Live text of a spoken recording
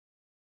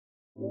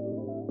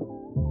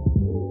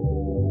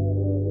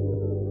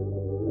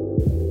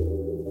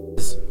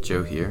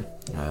Joe here.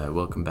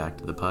 Welcome back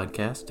to the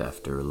podcast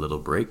after a little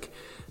break.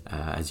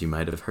 As you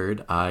might have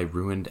heard, I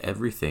ruined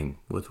everything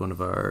with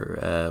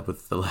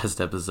with the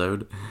last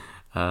episode,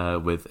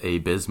 with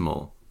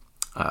abysmal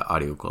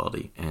audio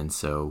quality. And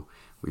so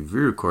we've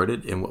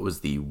re-recorded in what was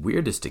the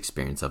weirdest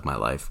experience of my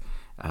life.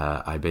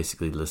 I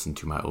basically listened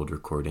to my old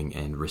recording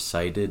and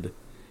recited.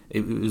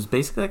 It was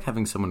basically like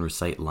having someone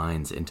recite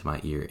lines into my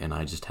ear, and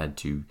I just had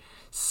to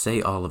say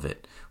all of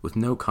it with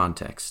no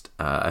context.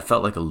 I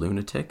felt like a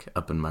lunatic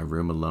up in my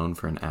room alone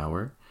for an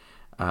hour,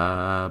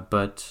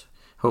 but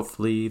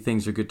hopefully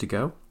things are good to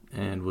go,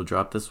 and we'll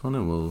drop this one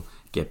and we'll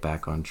get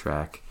back on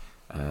track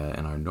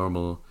in our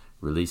normal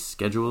release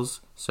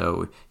schedules.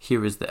 So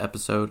here is the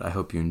episode. I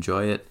hope you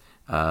enjoy it.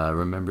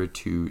 Remember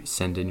to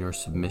send in your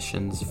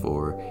submissions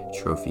for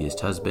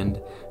Trophyist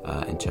Husband,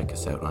 and check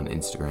us out on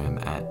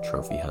Instagram at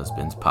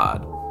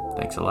TrophyHusbandsPod.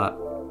 Thanks a lot.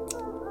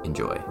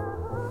 Enjoy.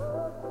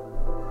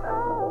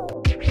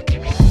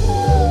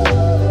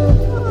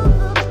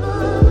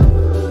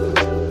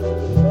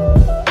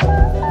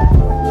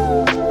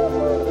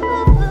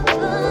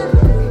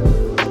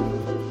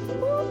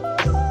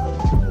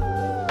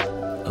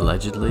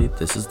 Allegedly,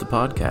 this is the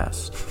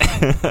podcast.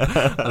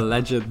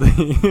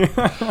 Allegedly.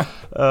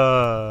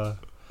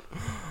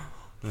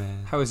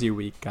 Man. How was your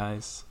week,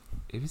 guys?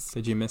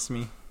 Did you miss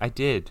me? I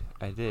did.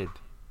 I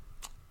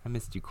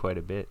missed you quite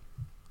a bit.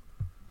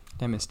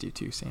 I missed you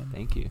too, Sam.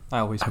 Thank you. I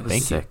always miss you. I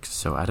was sick,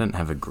 so I didn't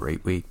have a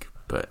great week,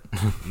 but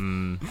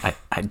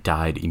I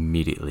died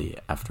immediately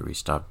after we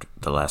stopped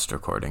the last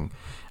recording.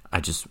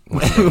 I just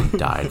went and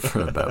died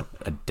for about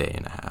a day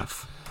and a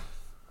half.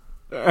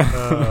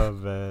 Oh,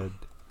 man.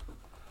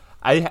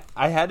 I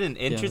had an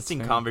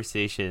interesting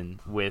conversation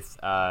with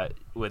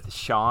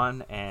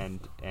Sean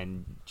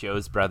and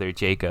Joe's brother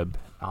Jacob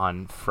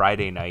on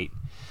Friday night.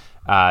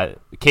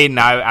 Kate and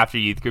I, after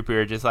youth group, we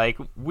were just like,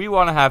 we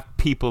want to have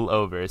people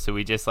over, so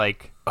we just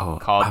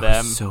called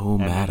them. Was so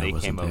mad and I they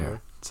wasn't came there.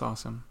 over. It's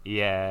awesome.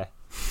 Yeah.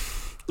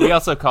 We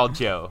also called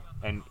Joe,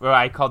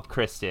 I called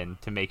Kristen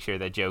to make sure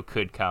that Joe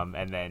could come,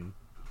 and then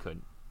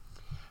couldn't.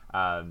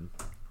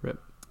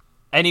 Rip.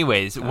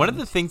 Anyways, one of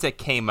the things that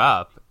came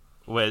up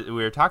was we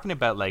were talking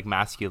about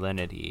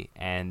masculinity,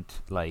 and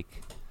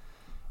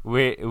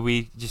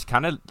we just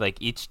kind of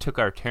each took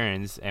our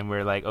turns, and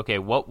we're like, okay,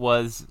 what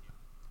was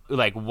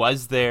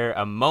there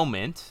a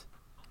moment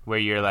where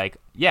you're like,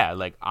 yeah,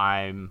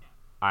 I'm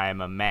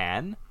a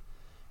man,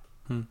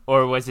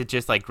 or was it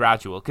just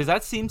gradual? Because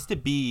that seems to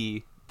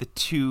be the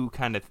two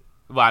kind of.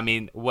 Well, I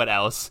mean, what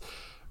else?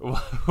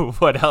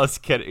 What else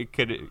could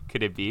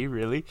it be,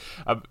 really?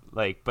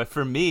 But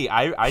for me,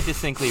 I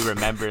distinctly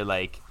remember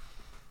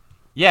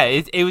yeah,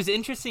 it was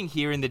interesting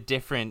hearing the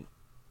different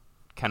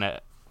kind of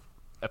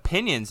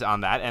opinions on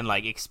that and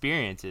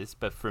experiences.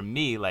 But for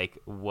me, the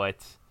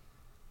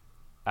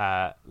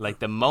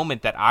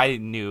moment that I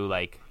knew,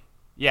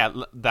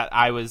 that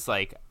I was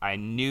I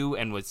knew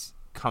and was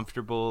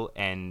comfortable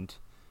and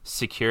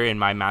secure in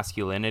my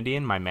masculinity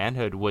and my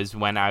manhood was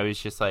when I was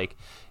just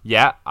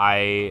yeah,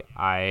 I'm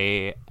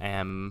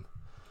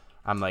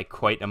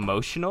quite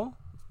emotional.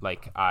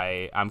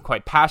 I'm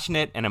quite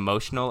passionate and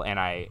emotional, and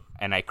I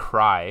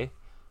cry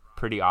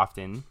pretty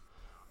often,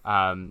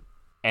 and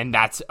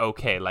that's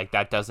okay.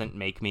 That doesn't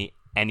make me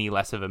any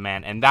less of a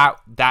man. And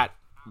that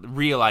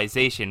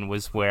realization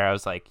was where I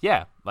was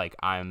yeah,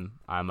 I'm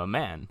a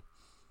man.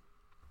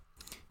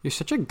 You're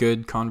such a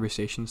good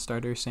conversation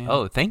starter, Sam.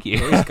 Oh, thank you.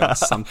 You always got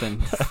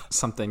something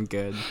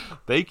good.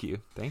 Thank you.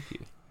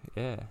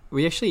 Yeah.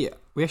 We actually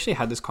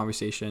had this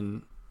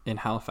conversation in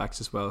Halifax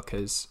as well,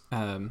 because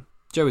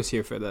Joe was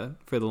here for the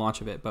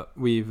launch of it, but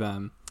we've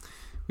been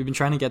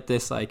trying to get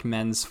this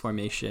men's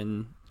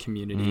formation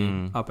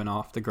community up and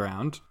off the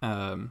ground,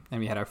 and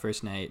we had our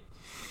first night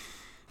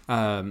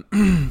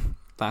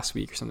last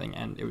week or something,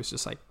 and it was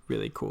just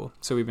really cool.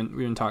 So we've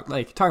been talking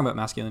about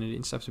masculinity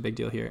and stuff's a big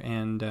deal here,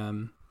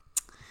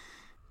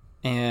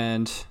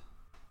 and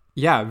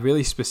yeah,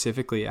 really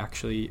specifically,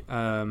 actually,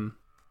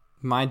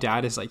 my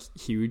dad is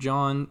huge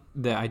on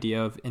the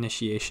idea of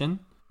initiation.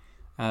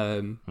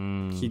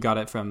 He got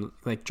it from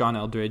John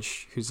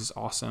Eldridge, who's this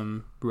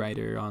awesome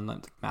writer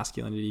on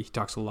masculinity. He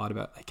talks a lot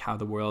about how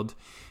the world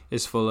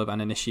is full of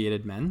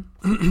uninitiated men,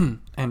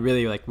 and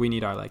really we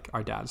need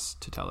our dads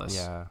to tell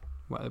us,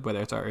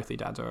 whether it's our earthly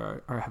dads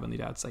or our heavenly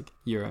dads,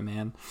 you're a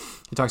man.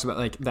 He talks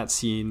about that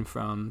scene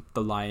from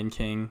The Lion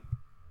King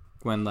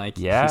when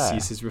he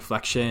sees his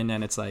reflection,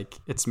 and it's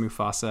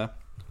Mufasa.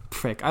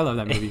 Frick, I love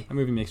that movie. That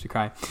movie makes me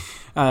cry.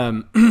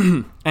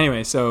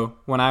 Anyway, so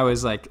when I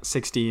was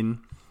 16,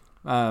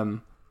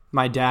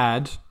 my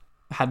dad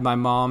had my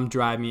mom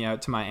drive me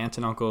out to my aunt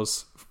and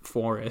uncle's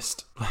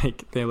forest.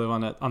 They live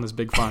on this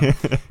big farm,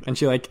 and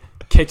she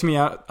kicked me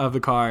out of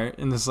the car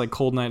in this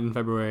cold night in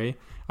February.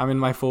 I'm in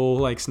my full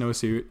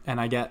snowsuit,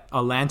 and I get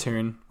a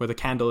lantern with a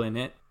candle in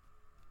it,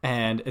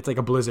 and it's a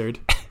blizzard,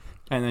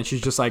 and then she's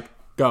just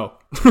go.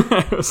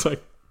 I was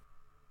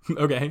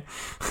okay.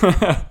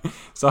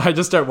 So I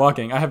just start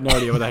walking. I have no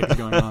idea what the heck is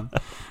going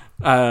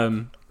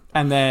on.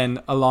 And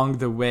then along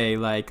the way,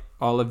 like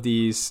all of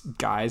these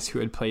guys who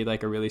had played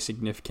like a really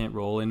significant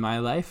role in my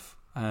life,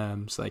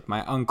 so like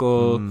my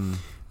uncle,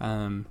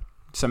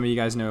 some of you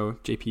guys know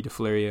JP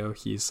DeFlorio.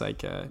 He's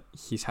like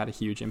he's had a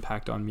huge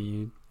impact on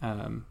me.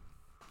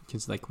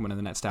 He's like one of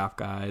the net staff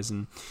guys,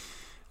 and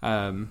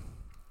and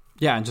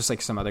just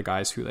like some other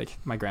guys who like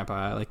my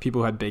grandpa, like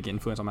people who had big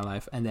influence on my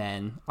life. And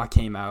then I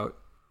came out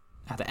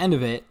at the end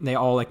of it. They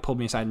all like pulled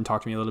me aside and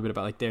talked to me a little bit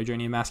about like their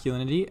journey of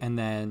masculinity, and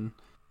then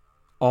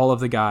all of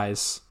the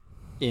guys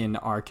in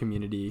our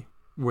community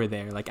were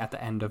there like at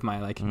the end of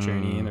my like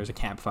journey, and there was a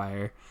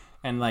campfire,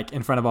 and like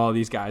in front of all of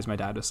these guys my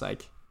dad was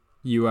like,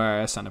 you are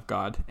a son of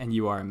God and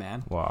you are a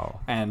man. Wow.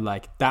 And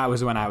like that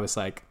was when I was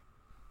like,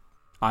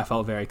 I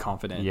felt very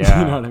confident. Yeah.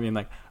 You know what I mean?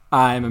 Like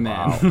I'm a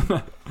man.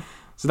 Wow.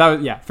 So that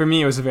was, for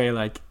me it was a very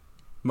like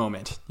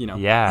moment, you know.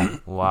 Yeah.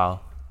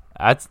 Wow.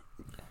 That's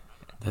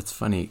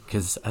funny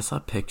because I saw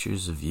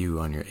pictures of you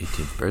on your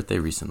 18th birthday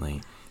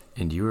recently,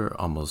 and you were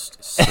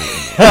almost certain.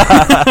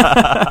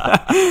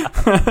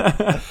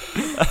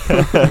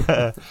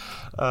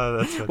 Oh,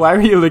 that's funny. Why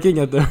were you looking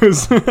at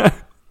those?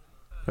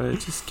 It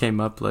just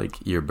came up like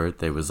your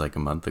birthday was like a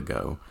month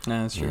ago.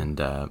 No, that's true. And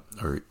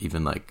or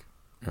even like,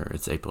 or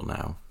it's April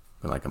now,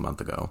 but like a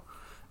month ago.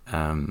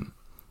 And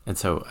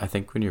so I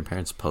think when your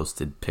parents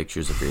posted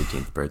pictures of your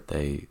 18th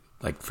birthday,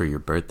 like for your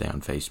birthday on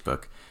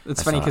Facebook,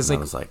 it's funny because like,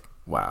 I was like,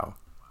 wow.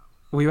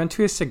 We went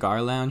to a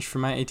cigar lounge for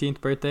my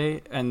 18th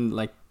birthday, and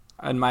like,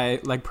 and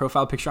my like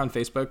profile picture on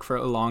Facebook for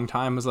a long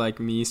time was like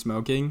me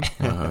smoking.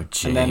 Oh,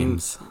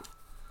 James.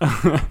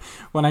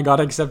 When I got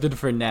accepted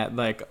for net,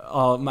 like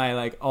all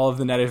of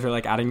the netters were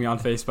like adding me on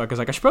Facebook. I was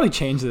like, I should probably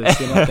change this.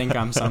 They don't think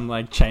I'm some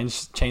like chain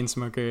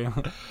smoker.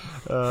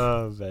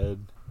 Oh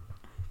man.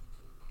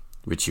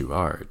 Which you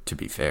are, to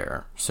be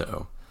fair.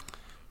 So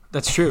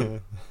that's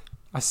true.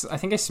 I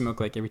think I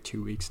smoke like every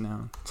 2 weeks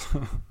now.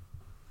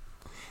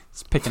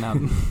 It's picking up.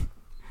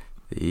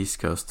 The East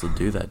Coast will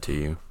do that to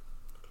you.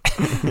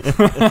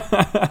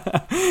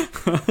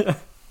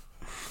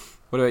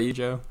 What about you,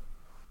 Joe?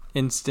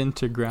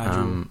 Instant or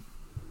gradual?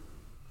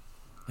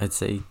 I'd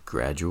say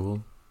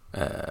gradual.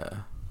 I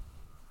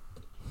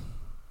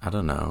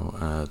don't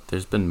know.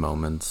 There's been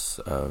moments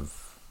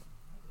of,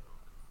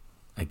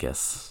 I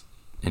guess,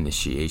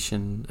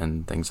 initiation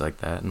and things like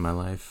that in my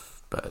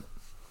life, but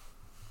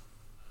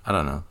I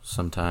don't know.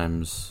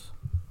 Sometimes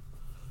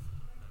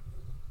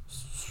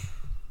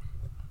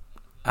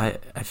I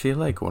feel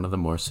like one of the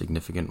more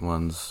significant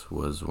ones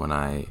was when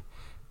I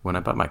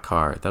bought my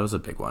car. That was a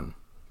big one,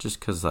 just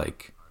because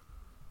like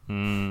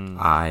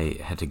I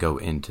had to go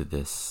into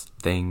this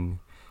thing,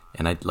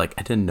 and I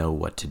didn't know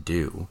what to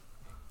do,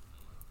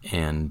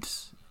 and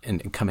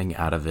coming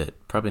out of it,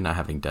 probably not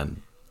having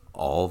done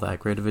all that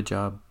great of a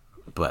job,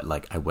 but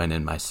like I went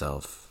in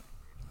myself,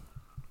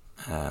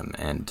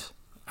 and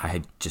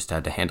I just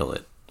had to handle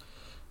it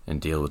and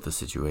deal with the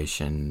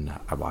situation.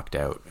 I walked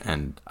out,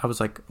 and I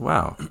was like,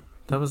 wow,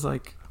 that was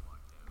like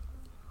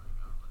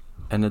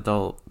an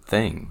adult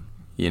thing,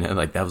 you know,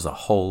 like that was a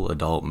whole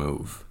adult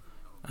move.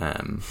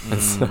 And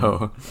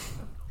so,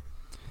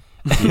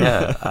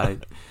 yeah, I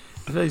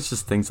feel like it's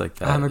just things like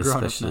that,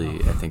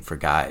 especially I think for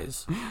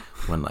guys,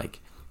 when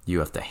like you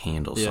have to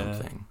handle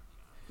something,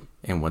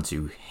 and once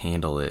you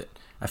handle it,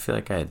 I feel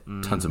like I had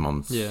tons of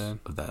moments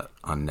of that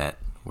on net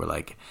where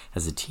like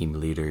as a team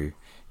leader,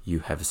 you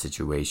have a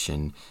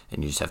situation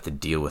and you just have to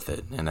deal with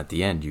it, and at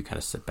the end you kind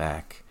of sit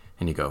back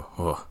and you go,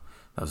 oh,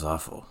 that was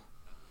awful,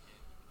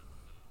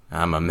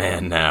 I'm a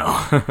man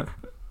now.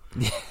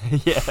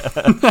 Yeah.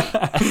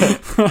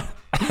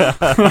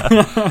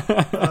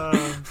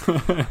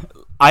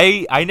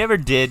 I never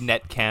did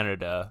Net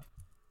Canada,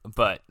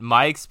 but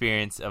my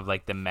experience of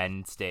like the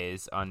men's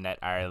days on Net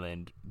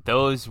Ireland,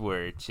 those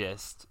were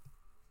just,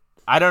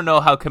 I don't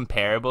know how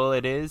comparable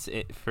it is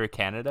for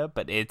Canada,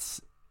 but it's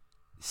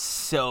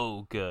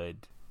so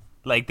good.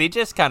 Like they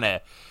just kind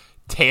of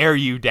tear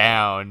you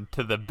down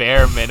to the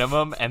bare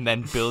minimum and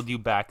then build you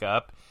back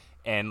up,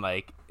 and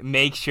like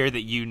make sure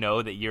that you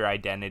know that your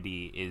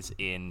identity is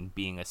in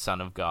being a son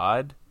of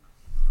God.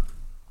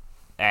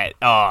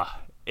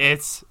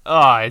 It's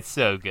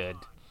so good.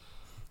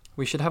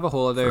 We should have a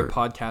whole other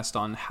podcast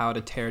on how to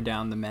tear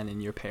down the men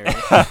in your parish.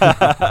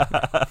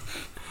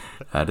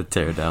 How to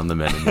tear down the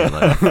men in your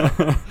life.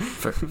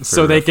 For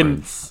so they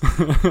can.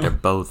 they're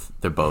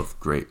both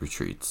great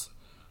retreats,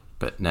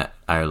 but Net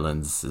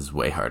Ireland's is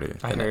way harder.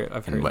 I've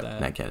heard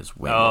that. Net Canada's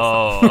way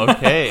more fun.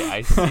 Okay,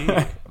 I see.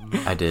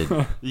 I did.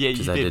 Yeah,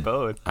 you did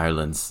both.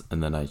 Ireland's,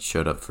 and then I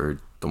showed up for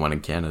the one in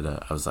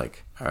Canada. I was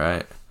like, all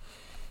right,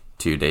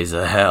 2 days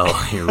of hell,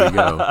 here we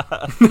go.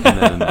 And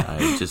then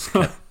I just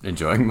kept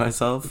enjoying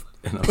myself,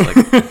 and I was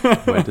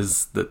like, when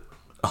does the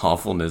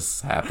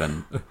awfulness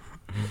happen?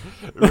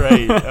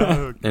 Right.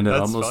 And it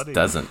almost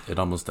doesn't. It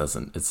almost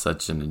doesn't. It's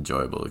such an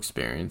enjoyable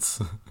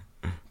experience.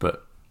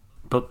 But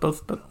both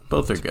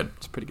are good.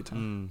 It's a pretty good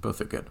time.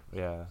 Both are good.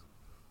 Yeah.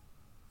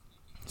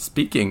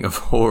 Speaking of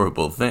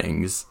horrible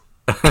things,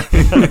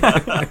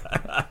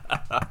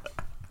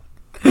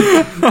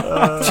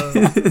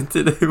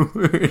 Today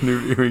we're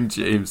interviewing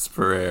James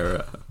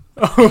Pereira.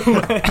 Oh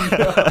my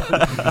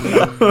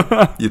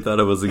god! You thought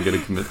I wasn't gonna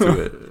commit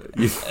to it.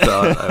 You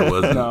thought I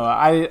wasn't. No,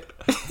 I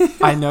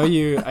know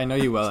you. I know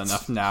you well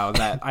enough now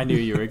that I knew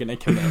you were gonna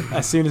commit.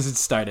 As soon as it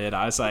started,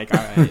 I was like,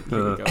 all right,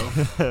 here we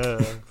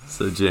go.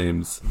 So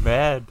James,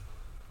 Man.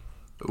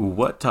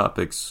 what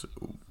topics,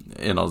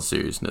 in all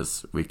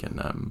seriousness, we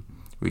can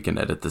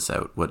edit this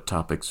out. What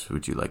topics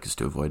would you like us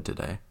to avoid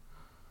today?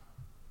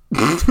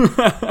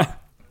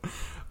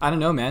 I don't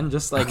know, man.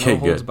 Just like Okay, no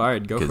holds good.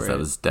 barred. Go for it. Because that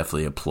was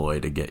definitely a ploy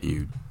to get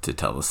you to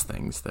tell us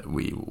things that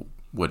we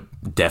would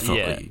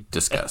definitely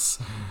discuss.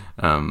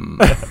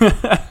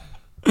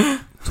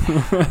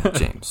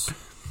 James,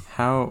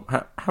 how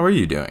are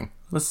you doing?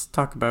 Let's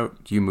talk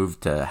about you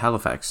moved to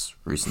Halifax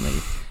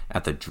recently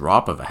at the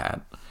drop of a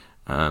hat.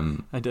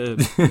 I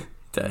did.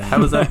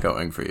 How is that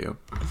going for you?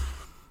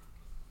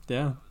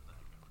 Yeah.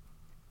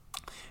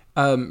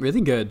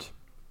 Really good.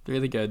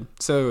 Really good.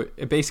 So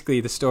basically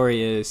the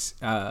story is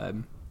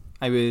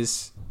I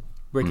was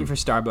working for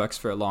Starbucks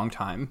for a long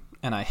time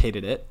and I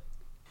hated it.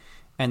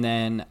 And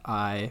then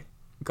I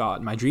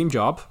got my dream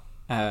job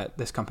at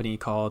this company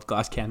called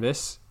Glass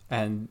Canvas,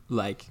 and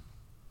like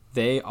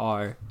they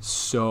are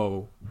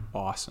so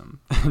awesome.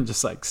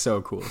 Just like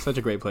so cool. Such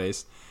a great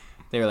place.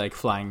 They were like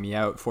flying me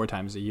out 4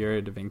 times a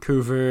year to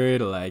Vancouver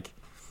to like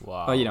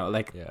Wow. well, you know,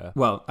 like Yeah.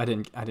 well, I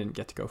didn't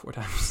get to go 4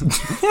 times.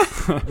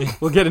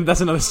 We'll get in.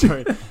 That's another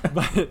story.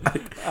 But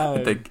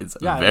I think it's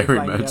yeah, very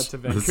flying me out much to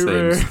the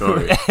same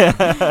story.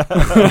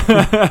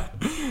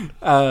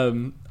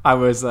 I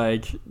was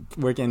like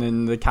working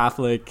in the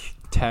Catholic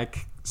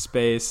tech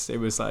space. It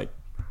was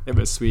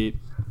sweet.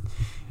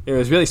 It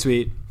was really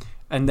sweet.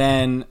 And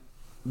then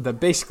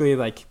basically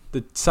like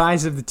the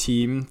size of the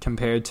team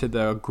compared to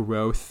the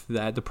growth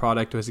that the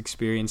product was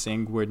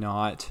experiencing were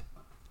not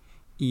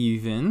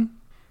even.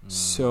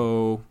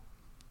 So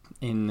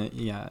in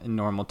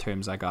normal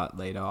terms, I got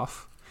laid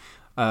off,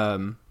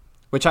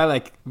 which I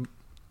like.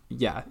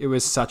 Yeah, it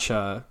was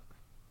so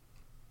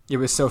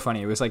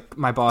funny. It was like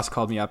my boss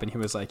called me up and he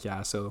was like,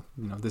 yeah, so,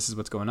 you know, this is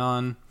what's going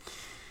on.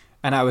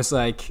 And I was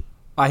like,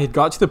 I had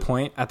got to the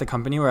point at the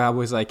company where I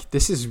was like,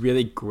 this is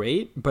really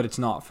great, but it's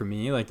not for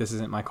me. Like, this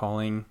isn't my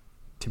calling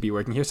to be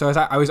working here. So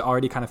I was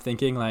already kind of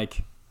thinking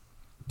like,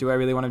 do I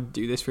really want to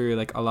do this for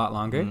like a lot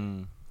longer?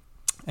 And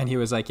he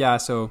was like, yeah,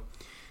 so,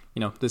 you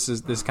know, this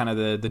is kind of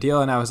the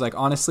deal. And I was like,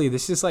 honestly,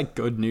 this is like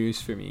good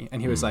news for me.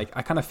 And he was like,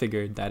 I kind of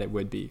figured that it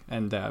would be.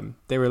 And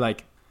they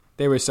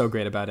were so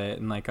great about it.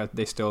 And like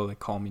they still like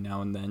call me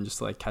now and then just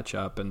to, like catch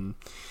up. And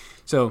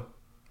so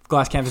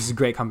Glass Canvas is a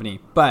great company,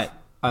 but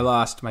I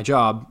lost my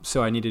job,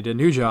 so I needed a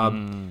new job.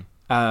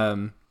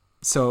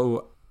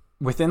 So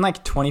within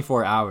like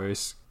 24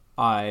 hours,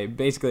 I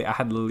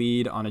had the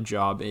lead on a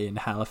job in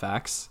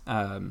Halifax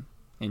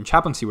in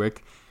chaplaincy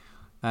work.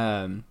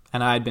 And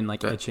I'd been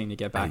like itching to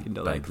get back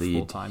into like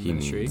full-time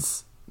ministry.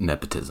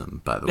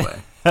 Nepotism, by the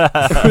way.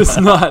 It was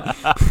not.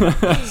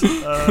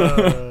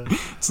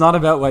 It's not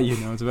about what you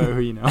know; it's about who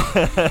you know.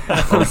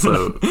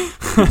 Also,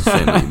 whose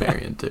family you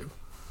marry into.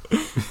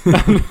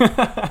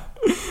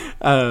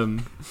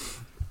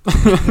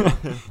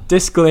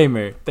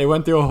 Disclaimer: they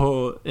went through a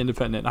whole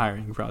independent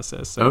hiring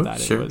process, so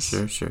sure.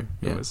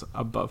 It was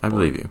above I board.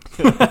 believe you.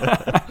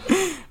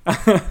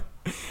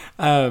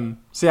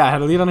 So yeah, I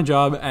had a lead on a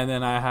job, and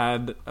then I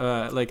had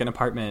like an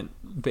apartment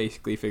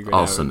basically figured out.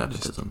 Also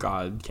nepotism. Just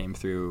God came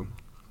through.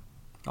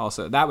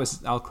 Also,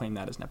 I'll claim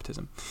that as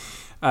nepotism.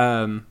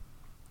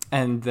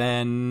 And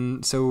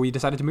then so we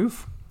decided to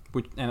move,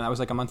 and that was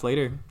like a month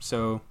later.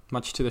 So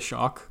much to the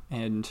shock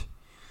and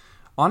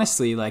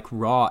honestly like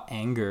raw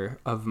anger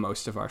of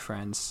most of our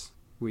friends,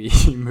 we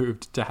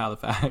moved to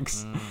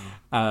Halifax.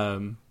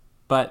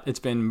 But it's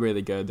been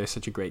really good. There's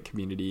such a great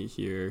community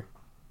here.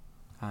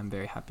 I'm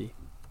very happy.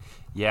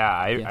 Yeah,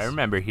 I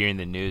remember hearing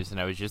the news and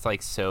I was just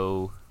like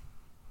so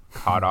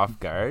caught off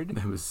guard.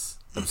 I was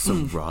so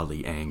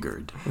rawly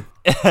angered.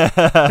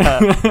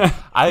 I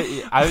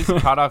was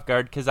caught off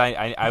guard because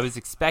I was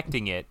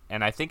expecting it,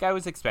 and I think I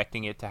was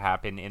expecting it to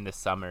happen in the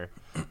summer,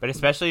 but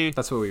especially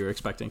that's what we were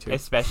expecting to.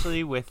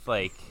 Especially with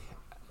like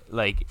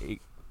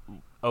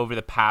over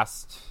the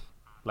past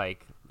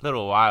like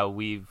little while,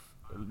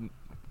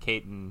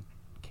 Kate and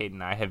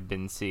I have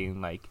been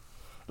seeing like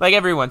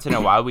every once in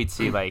a while we'd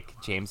see like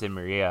James and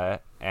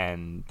Maria,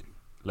 and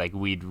like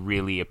we'd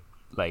really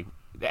like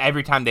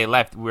every time they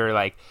left we were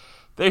like,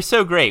 they're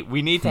so great,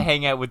 we need to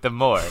hang out with them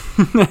more.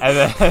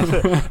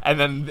 and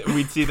then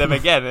we'd see them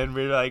again and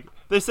we were like,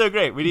 they're so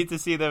great, we need to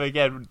see them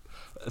again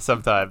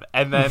sometime.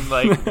 And then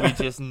like we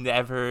just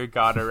never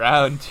got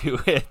around to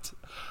it.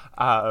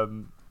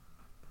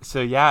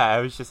 So yeah, I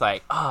was just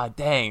like, oh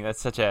dang,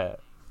 that's such a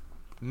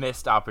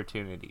missed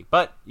opportunity.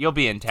 But you'll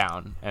be in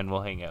town and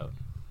we'll hang out.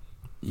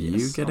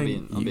 Yes, you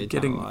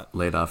getting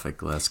laid off at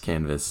Glass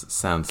Canvas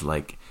sounds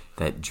like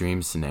that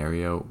dream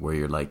scenario where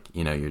you're like,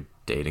 you know, you're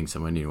dating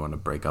someone, you want to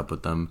break up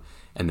with them,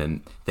 and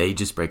then they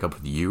just break up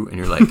with you, and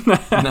you're like,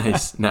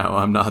 nice, now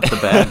I'm not the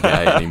bad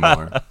guy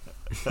anymore.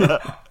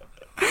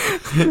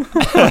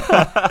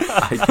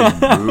 I can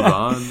move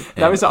on.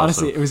 That was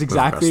honestly, it was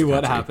exactly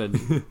what country.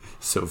 happened.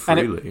 So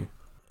freely.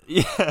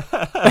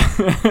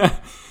 Yeah.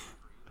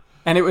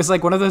 And it was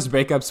like one of those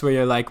breakups where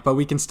you're like, but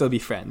we can still be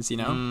friends, you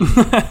know?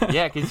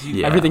 Yeah, because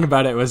Yeah. Everything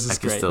about it was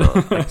just I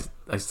great.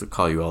 I still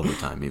call you all the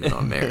time, even though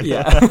I'm married.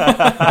 Yeah.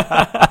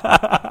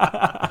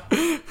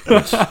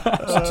 It's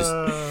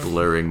just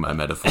blurring my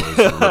metaphors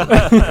a little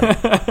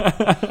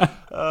bit.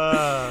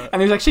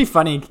 And it was actually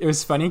funny. It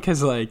was funny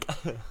because like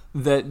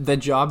the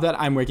job that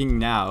I'm working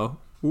now,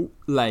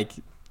 like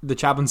the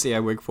chaplaincy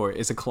I work for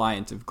is a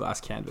client of Glass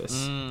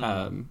Canvas.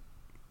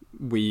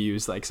 We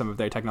use like some of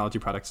their technology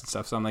products and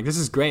stuff. So I'm like, this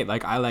is great.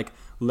 Like I like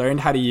learned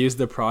how to use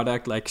the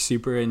product like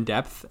super in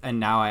depth, and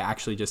now I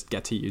actually just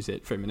get to use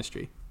it for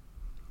ministry.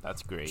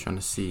 That's great. Trying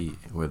to see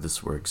where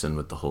this works in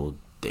with the whole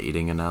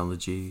dating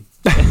analogy.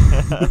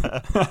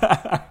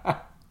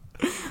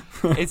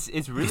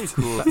 It's really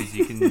cool because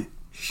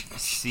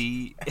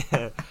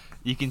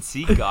you can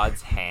see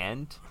God's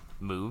hand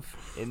move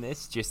in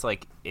this, just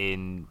like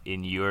in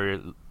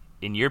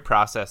your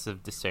process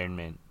of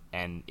discernment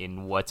and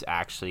in what's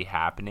actually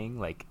happening.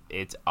 Like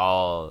it's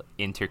all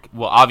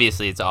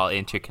obviously it's all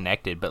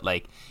interconnected, but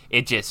like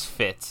it just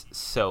fits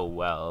so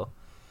well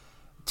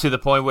to the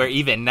point where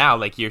even now,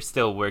 like you're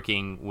still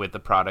working with the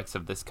products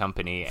of this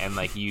company, and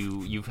like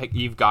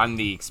you've gotten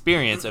the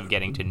experience of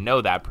getting to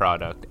know that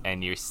product,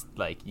 and you're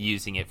like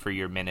using it for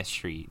your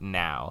ministry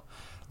now.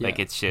 Yeah. Like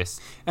it's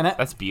just, and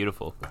that's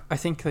beautiful. I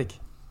think like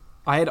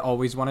I had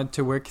always wanted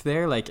to work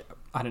there. Like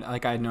I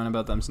had known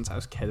about them since I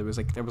was a kid.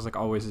 There was like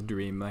always a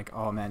dream. Like,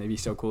 oh man, it'd be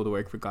so cool to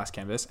work for Glass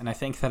Canvas. And I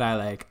think that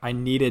I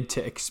needed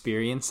to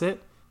experience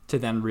it to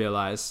then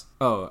realize,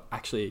 oh,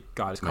 actually,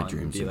 God is My calling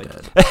me to dreams be are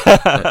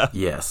like.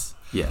 dead.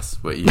 Yes,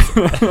 what you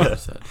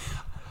said.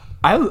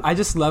 I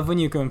just love when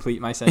you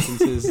complete my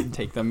sentences and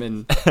take them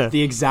in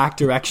the exact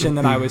direction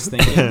that I was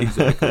thinking.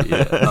 Exactly.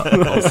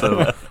 Yeah.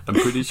 Also, I'm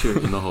pretty sure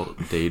in the whole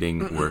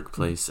dating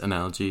workplace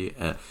analogy,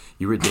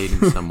 you were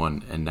dating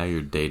someone and now you're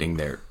dating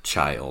their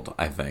child,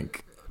 I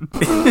think.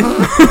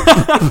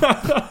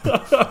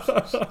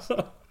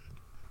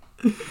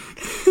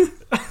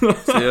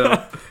 So,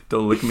 yeah,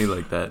 don't look at me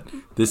like that.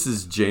 This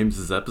is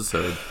James's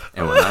episode,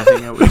 and when I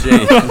hang out with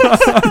James,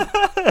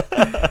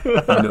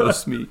 he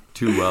knows me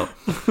too well.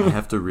 I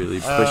have to really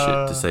push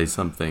it to say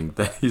something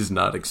that he's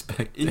not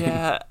expecting.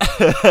 Yeah.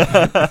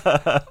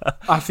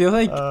 I feel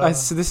like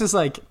so this is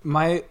like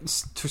my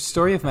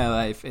story of my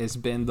life has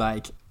been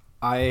like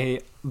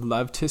I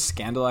love to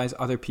scandalize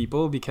other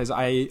people because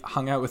I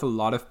hung out with a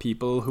lot of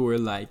people who were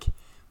like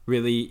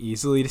really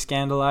easily to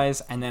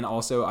scandalize, and then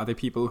also other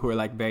people who are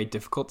like very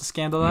difficult to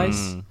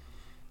scandalize.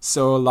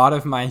 So a lot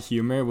of my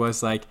humor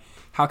was like,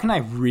 how can I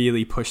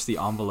really push the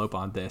envelope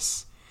on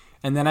this?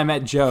 And then I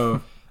met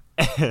Joe,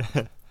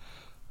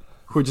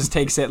 who just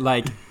takes it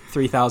like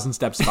 3,000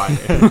 steps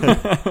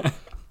farther.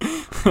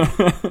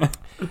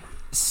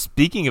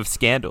 Speaking of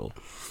scandal,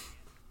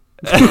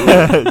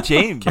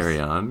 James, Carry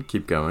on.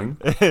 Keep going.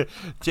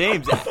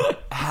 James,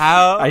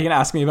 how are you gonna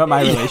ask me about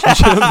my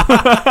relationship?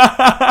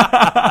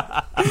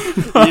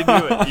 You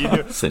knew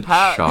it. Sent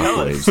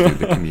shockwaves through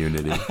the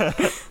community.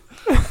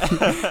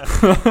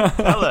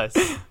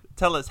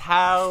 Tell us,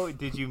 how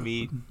did you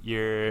meet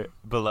your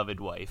beloved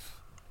wife?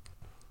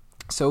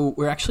 So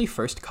we're actually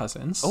first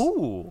cousins.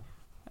 Oh,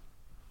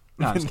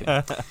 no, I'm just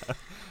kidding.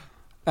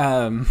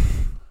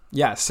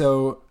 Yeah.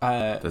 So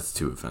That's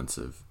too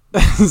offensive.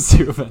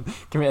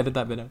 can we edit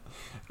that bit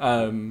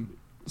out?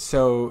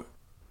 So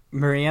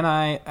Marie and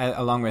I,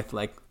 along with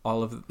like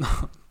all of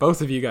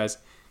both of you guys,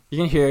 you're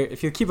gonna hear,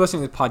 if you keep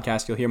listening to the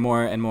podcast, you'll hear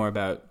more and more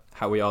about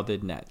how we all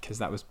did net, because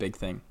that was a big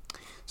thing.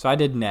 So I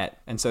did net,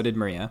 and so did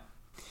Maria.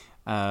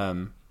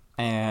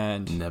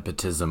 And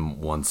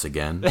Nepotism once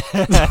again.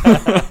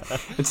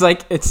 it's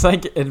like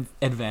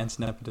advanced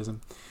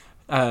nepotism.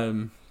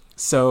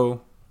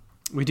 So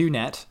we do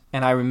net,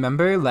 and I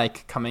remember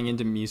like coming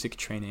into music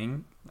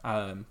training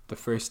the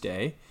first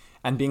day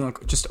and being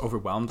like just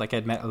overwhelmed. Like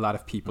I'd met a lot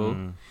of people,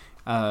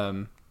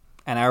 and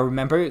I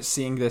remember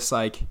seeing this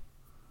like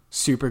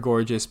super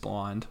gorgeous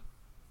blonde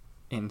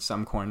in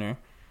some corner,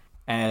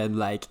 and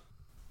like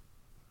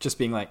just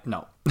being like,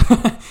 no.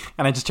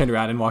 And I just turned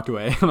around and walked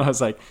away. And I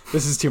was like,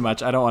 this is too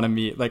much. I don't want to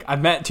meet, like,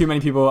 I've met too many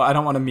people. I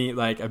don't want to meet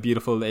like a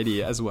beautiful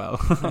lady as well.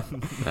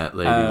 That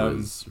lady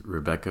was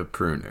Rebecca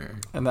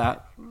Pruner. And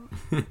that,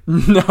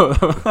 no.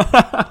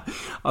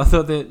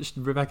 Although that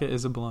Rebecca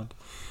is a blonde.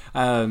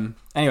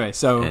 Anyway,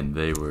 so. And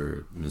they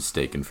were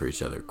mistaken for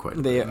each other quite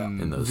a bit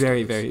in those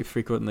very, days. very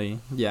frequently.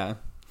 Yeah.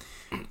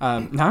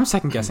 Now I'm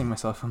second guessing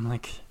myself. I'm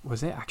like,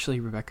 was it actually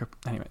Rebecca?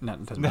 Anyway, no,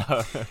 it doesn't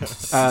matter.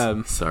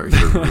 Sorry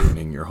for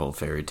ruining your whole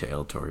fairy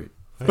tale, Tori.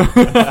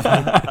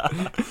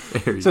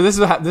 So this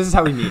is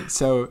how we meet.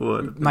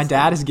 So my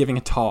dad is giving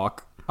a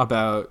talk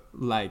about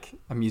like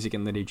a music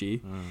and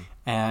liturgy,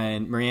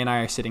 and Maria and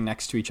I are sitting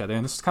next to each other,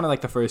 and this is kind of like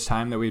the first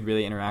time that we'd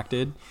really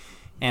interacted.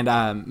 And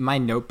my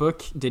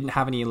notebook didn't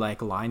have any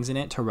like lines in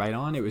it to write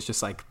on. It was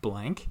just like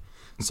blank.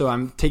 So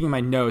I'm taking my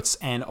notes,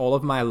 and all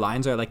of my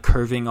lines are like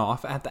curving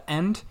off at the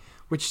end,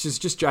 which is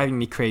just driving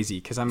me crazy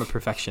because I'm a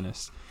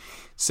perfectionist.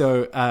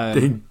 So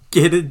Then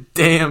get a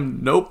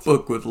damn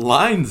notebook with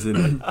lines in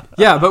it.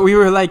 yeah, but we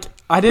were like,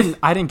 I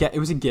didn't get. It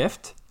was a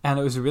gift, and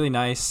it was a really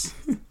nice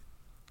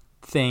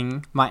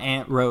thing. My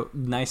aunt wrote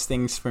nice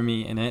things for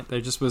me in it. There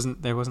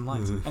wasn't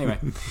lines. Anyway,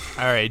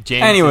 All right,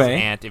 James'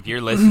 Anyway. aunt, if you're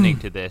listening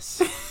to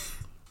this,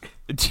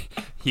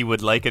 he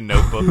would like a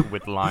notebook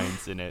with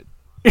lines in it.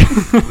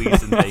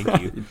 Please and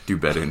thank you. Do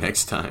better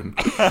next time.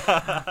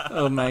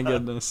 oh my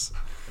goodness.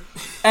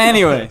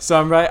 Anyway,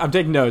 so I'm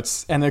taking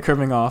notes, and they're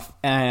curving off,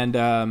 and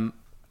I'm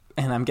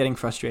getting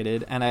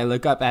frustrated, and I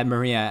look up at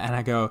Maria, and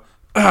I go,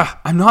 "Ugh,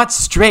 I'm not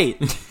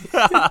straight."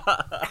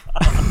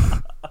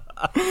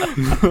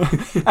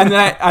 And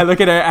then I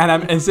look at her, and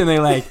I'm instantly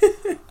like,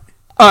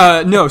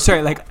 no,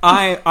 sorry, like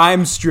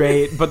I'm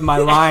straight, but my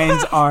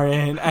lines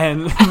aren't,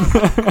 and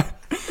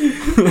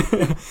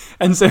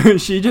and so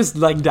she just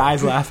like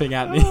dies laughing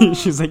at me.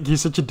 She's like, "You're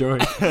such a dork."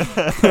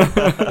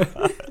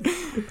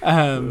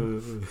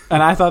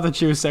 And I thought that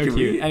she was so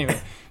cute. Anyway,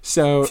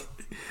 so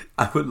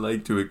I would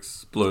like to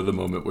explore the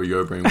moment where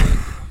your brain went,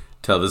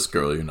 tell this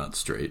girl you're not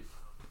straight.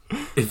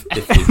 If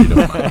you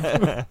don't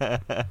mind.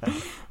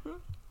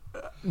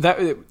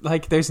 that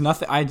like there's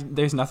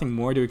nothing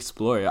more to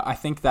explore. I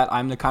think that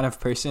I'm the kind of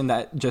person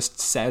that just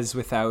says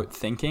without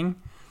thinking.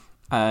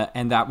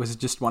 And that was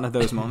just one of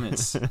those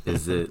moments.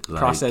 Is it like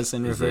process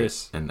in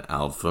reverse? Is it an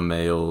alpha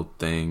male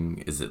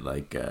thing? Is it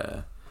like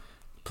a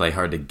play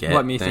hard to get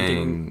What, me thing?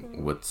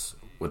 thinking?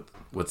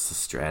 What's the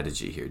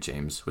strategy here,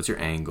 James? What's your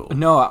angle?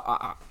 No,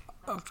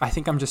 I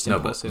think I'm just No,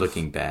 impulsive. but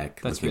looking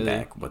back, That's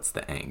what's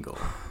the angle?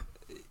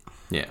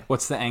 Yeah.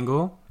 What's the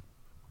angle?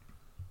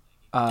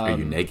 Are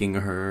you negging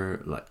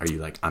her? Like, are you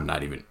like, I'm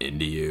not even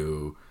into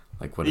you?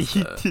 Like, what is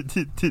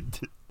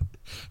the...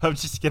 I'm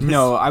just gonna.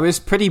 No, I was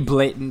pretty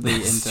blatantly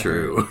It's into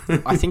true.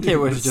 her. I think it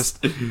was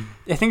just.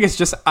 I think it's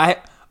just I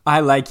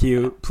like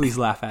you. Please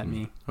laugh at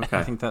me. Okay.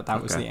 I think that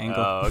was the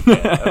angle. Oh,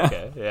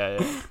 okay. Yeah.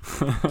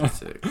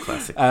 It's a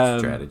classic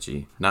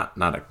strategy, not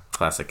a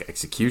classic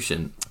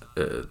execution.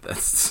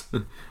 That's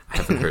I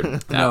haven't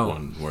heard that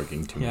one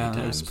working too many times.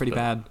 Yeah, it was pretty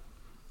bad.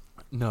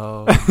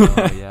 No,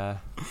 yeah.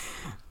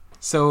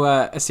 So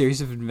a series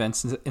of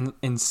events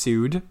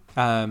ensued.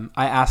 I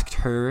asked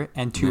her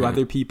and two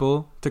other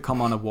people to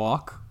come on a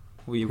walk.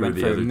 We went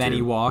for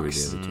many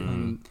walks,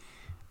 and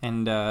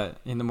in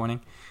the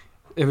morning,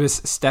 it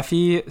was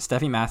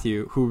Steffi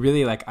Matthew who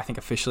really I think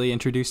officially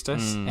introduced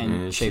us,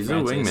 and Shay she's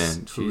Francis, a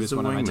wingman. who is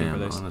one of my two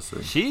brothers.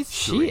 Honestly, She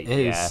is.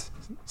 Yeah.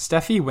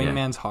 Steffi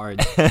wingman's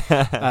hard,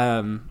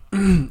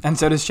 and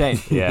so does Shay.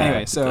 Yeah,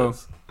 anyway, so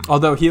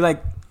although he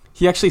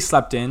actually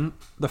slept in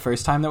the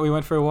first time that we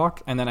went for a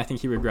walk, and then I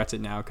think he regrets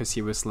it now because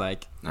he was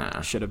like,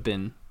 I should have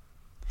been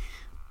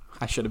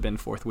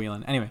fourth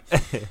wheeling. Anyway,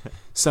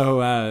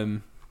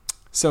 so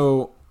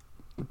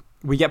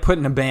we get put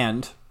in a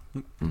band.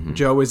 Mm-hmm.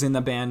 Joe was in the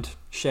band.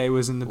 Shay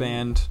was in the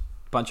band.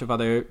 A bunch of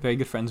other very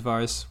good friends of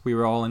ours. We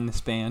were all in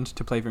this band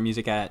to play for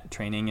music at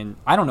training, and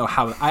I don't know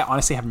how. I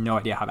honestly have no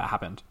idea how that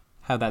happened,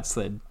 how that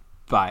slid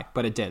by,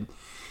 but it did.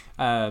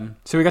 So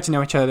we got to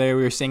know each other.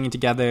 We were singing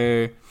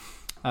together.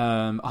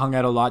 Hung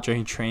out a lot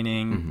during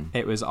training. Mm-hmm.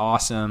 It was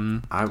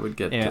awesome. I would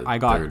get the I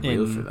got third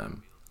wheel for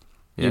them.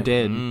 Yeah. You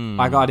did.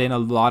 I got in a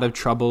lot of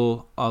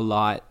trouble a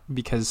lot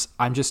because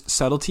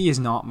subtlety is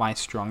not my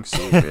strong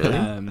suit.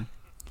 Really?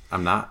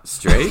 I'm not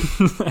straight.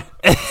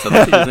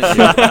 Subtlety isn't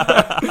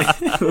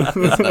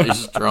that's not your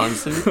strong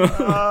suit.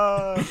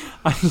 I'm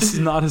just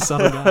not a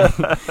subtle guy.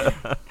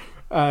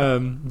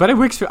 But it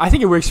works I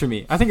think it works for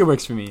me.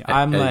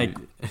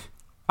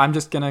 I'm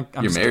just gonna.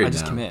 I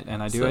just commit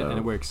and I do it and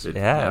it works.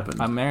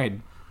 I'm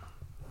married.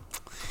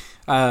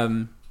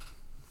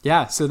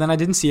 Yeah. So then I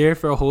didn't see her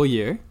for a whole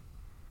year.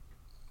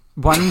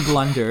 One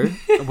blunder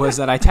was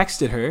that I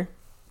texted her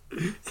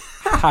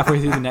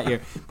halfway through the net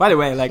year. By the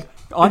way,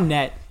 on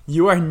net,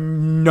 you are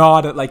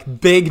not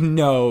big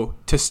no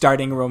to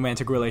starting a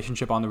romantic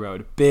relationship on the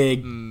road.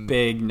 Big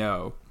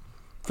no,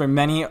 for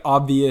many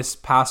obvious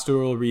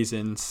pastoral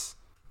reasons.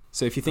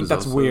 So if you think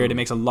that's weird, it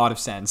makes a lot of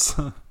sense.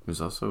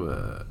 There's also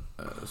a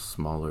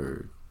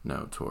smaller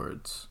no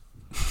towards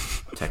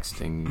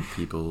texting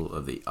people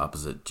of the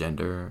opposite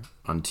gender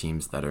on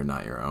teams that are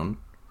not your own.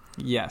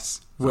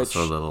 Yes. Which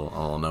a little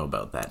I'll know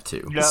about that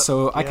too. Yeah.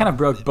 So I kind of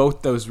broke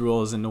both those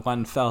rules in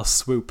one fell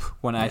swoop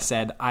when I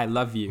said I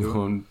love you.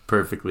 One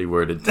perfectly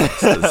worded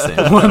text the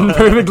same. One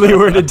perfectly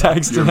worded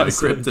text. You're my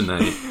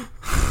kryptonite.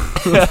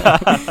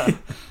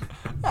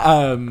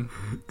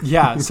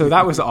 Yeah, so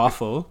that was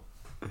awful.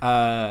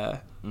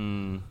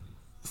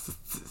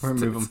 We're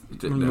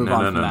moving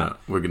on from that. No.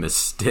 We're gonna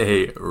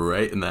stay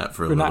right in that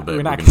for a little bit.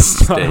 We're not gonna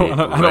stay.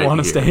 I don't want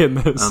to stay in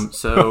this.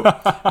 So,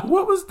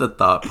 what was the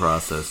thought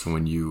process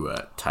when you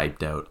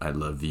typed out "I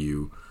love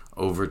you"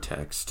 over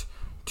text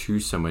to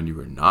someone you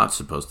were not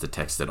supposed to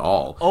text at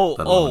all?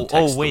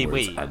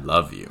 Wait! I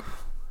love you.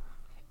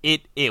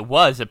 It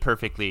was a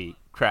perfectly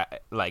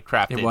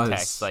crafted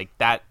text like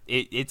that.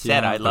 It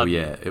said "I love you."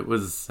 Yeah, it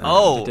was.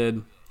 It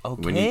did.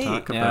 Okay. When you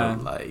talk about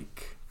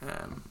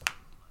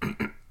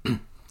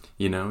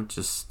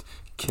just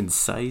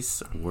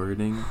concise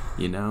wording,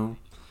 you know?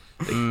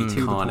 The To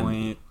the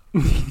economy.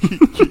 point.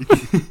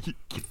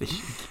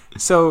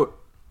 So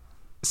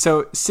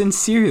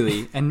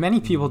sincerely, and many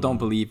people don't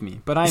believe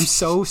me, but I'm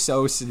so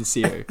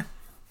sincere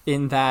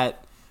in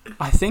that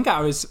I think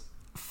I was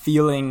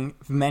feeling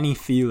many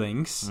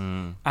feelings,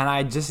 and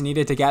I just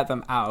needed to get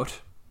them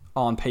out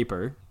on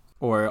paper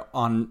or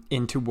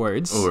into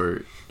words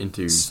Or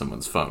into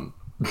someone's phone.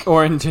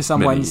 or into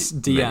someone's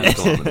Many DMs.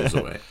 kilometers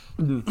away.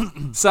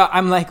 So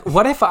I'm like,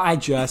 what if I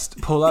just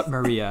pull up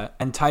Maria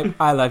and type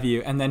 "I love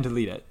you" and then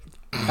delete it,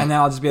 and then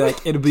I'll just be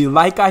like, it'll be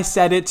like I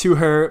said it to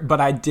her, but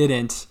I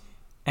didn't,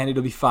 and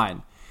it'll be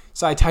fine.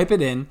 So I type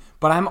it in,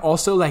 but I'm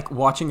also like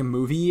watching a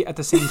movie at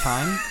the same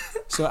time,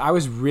 so I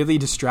was really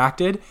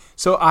distracted.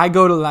 So I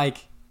go to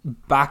like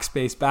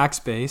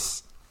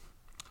backspace,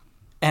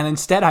 and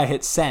instead I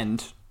hit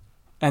send,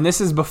 and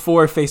this is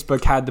before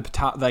Facebook had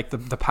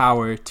the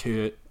power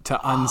to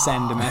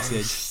unsend a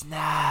message.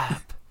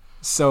 Snap.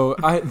 So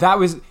that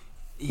was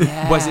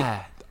was it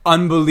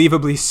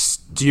unbelievably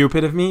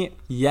stupid of me?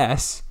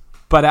 Yes,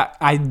 but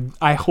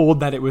I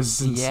hold that it was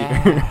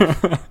sincere.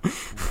 Yeah.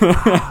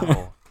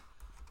 Wow.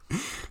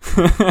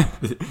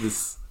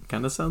 This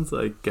kind of sounds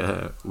like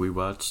we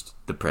watched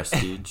The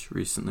Prestige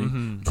recently.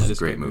 That It's is a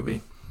great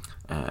movie.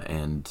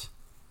 And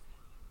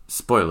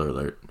spoiler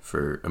alert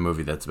for a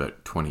movie that's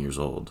about 20 years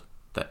old,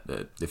 that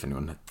if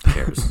anyone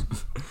cares.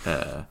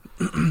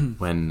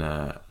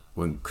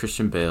 When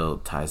Christian Bale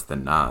ties the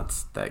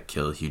knots that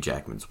kill Hugh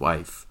Jackman's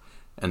wife,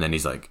 and then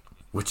he's like,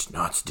 "Which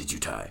knots did you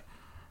tie?"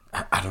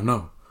 I don't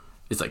know.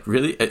 It's like,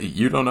 really?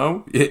 You don't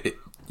know?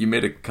 You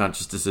made a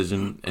conscious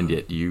decision, and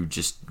yet you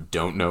just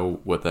don't know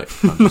what that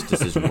conscious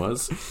decision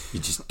was? You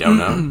just don't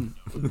know?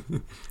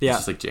 Yeah. It's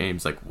just like,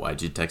 James, like,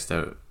 why'd you type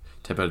out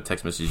a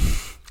text message?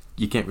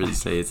 You can't really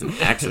say it's an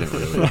accident,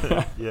 really.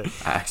 Yeah.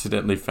 I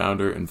accidentally found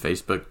her in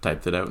Facebook,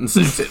 typed it out, and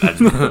sent it. I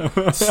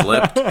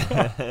slipped.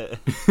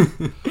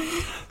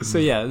 So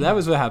yeah, that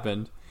was what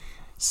happened.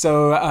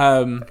 So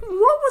What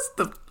was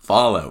the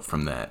fallout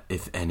from that,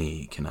 if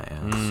any, can I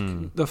ask?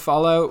 the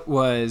fallout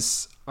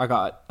was I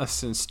got a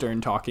stern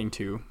talking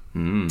to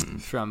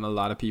from a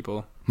lot of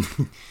people.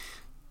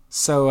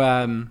 So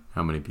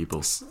How many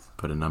people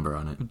put a number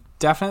on it?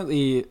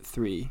 definitely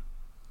 3.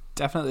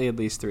 Definitely at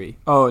least 3.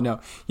 Oh no!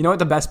 You know what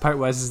the best part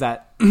was is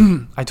that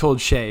I told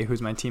Shay, who's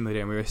my team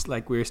leader, and we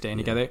were staying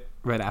together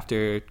right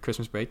after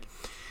Christmas break,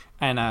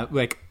 and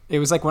like it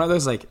was like one of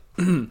those like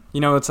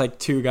it's like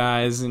 2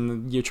 guys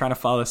and you're trying to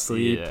fall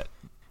asleep, Yeah.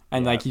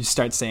 and like you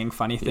start saying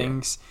funny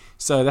things.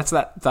 So that's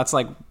like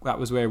that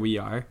was where we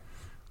are,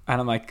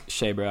 and I'm like,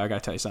 Shay, bro, I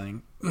gotta tell you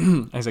something.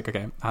 He's like,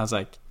 okay. I was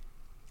like,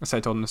 so I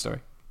told him the story,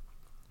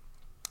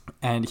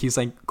 and he's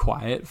like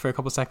quiet for a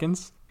couple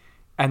seconds.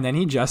 And then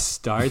he just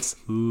starts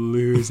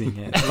losing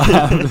it,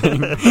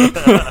 laughing.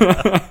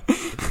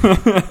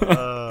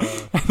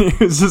 And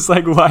he was just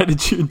like, "Why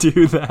did you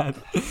do that?"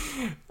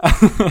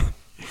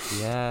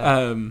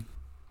 Yeah.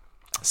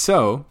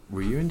 So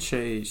Were you and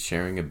Shay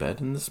sharing a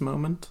bed in this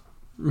moment?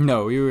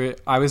 no,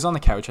 I was on the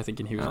couch, I think,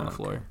 and he was on the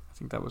floor. Okay. I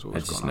think that was what I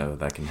was just going know on.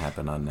 that can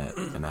happen on net.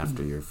 And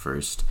after your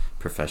first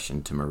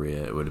profession to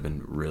Maria, it would have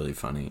been really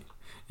funny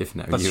if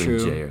now That's you true.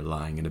 and Jay are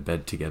lying in a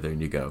bed together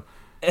and you go,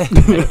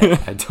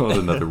 I told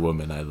another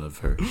woman I love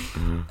her.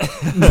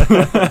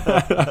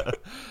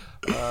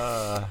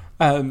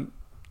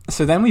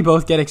 So then we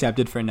both get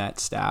accepted for net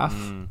staff.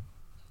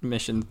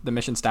 The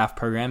mission staff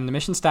program. The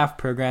mission staff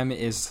program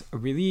is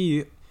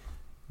really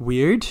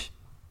weird.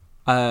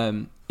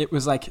 It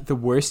was like the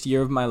worst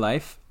year of my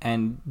life,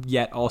 and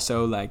yet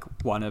also like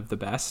one of the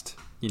best.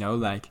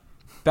 Like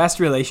best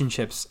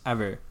relationships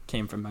ever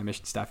came from my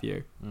mission staff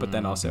year, but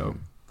then also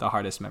the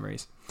hardest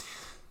memories.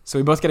 So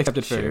we both get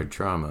accepted for Shared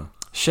trauma.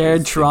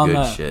 shared It's the trauma.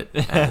 Good shit,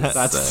 as,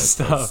 That's the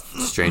stuff.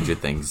 as Stranger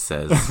Things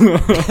says.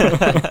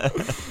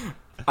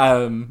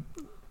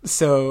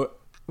 So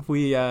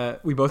we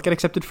both get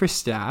accepted for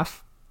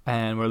staff,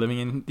 and we're living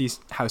in these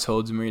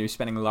households, and we're going to be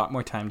spending a lot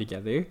more time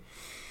together,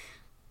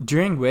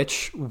 during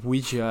which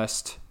we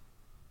just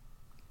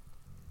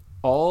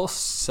all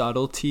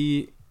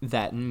subtlety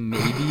that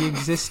maybe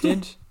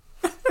existed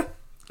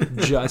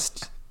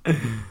just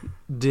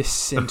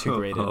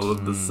disintegrated. All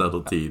of the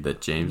subtlety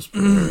that James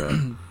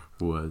Pereira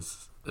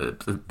was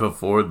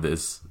before it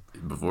was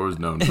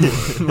known.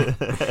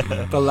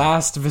 The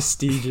last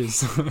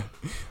vestiges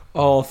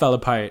all fell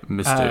apart.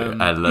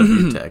 Mr. I love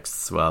you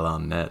texts while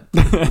on net.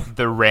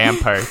 The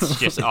ramparts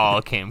just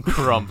all came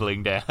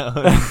crumbling down.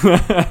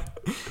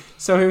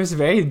 So it was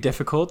very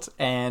difficult,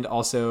 and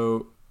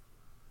also,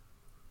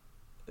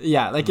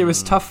 yeah, like it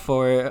was tough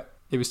for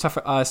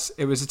us.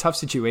 It was a tough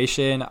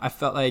situation. I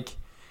felt like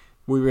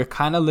we were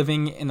kind of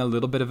living in a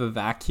little bit of a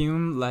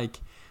vacuum. Like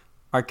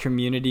our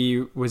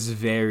community was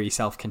very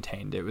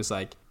self-contained. It was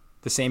like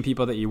the same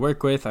people that you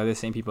work with are the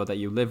same people that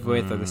you live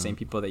with, are the same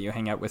people that you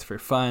hang out with for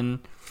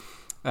fun.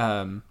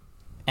 And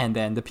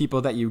then the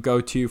people that you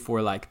go to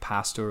for like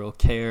pastoral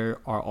care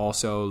are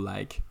also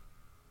like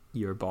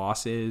your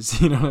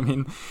bosses, you know what I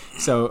mean?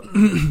 So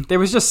there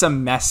was just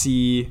some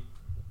messy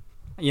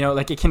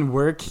like it can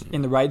work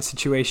in the right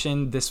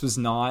situation. This was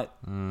not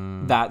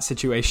that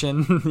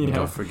situation.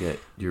 Don't forget,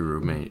 your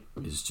roommate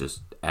is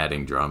just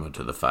adding drama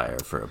to the fire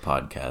for a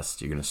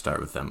podcast. You're going to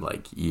start with them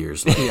like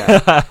years later.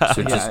 Yeah.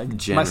 So just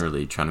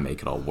generally trying to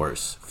make it all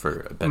worse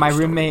for a better My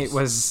roommate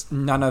was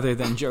none other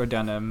than Joe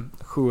Dunham,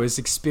 who was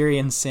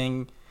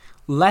experiencing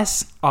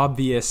less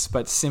obvious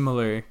but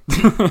similar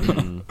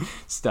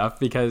stuff,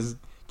 because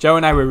Joe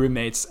and I were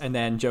roommates, and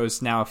then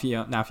Joe's now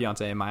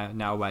fiance and my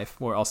now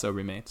wife were also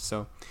roommates.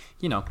 So,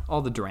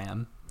 all the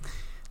dram.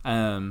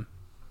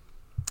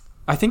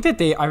 I think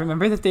that I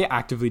remember that they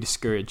actively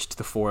discouraged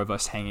the four of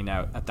us hanging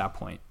out at that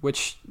point,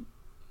 which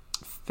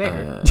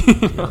fair.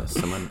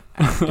 Someone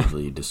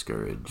actively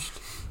discouraged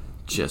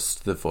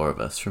just the four of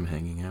us from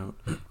hanging out.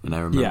 And I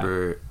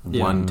remember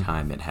one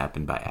time it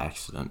happened by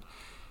accident,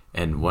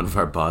 and one of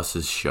our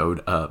bosses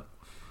showed up,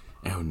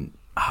 and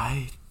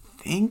I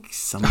think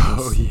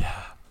someone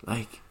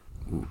like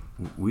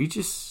we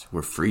just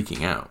were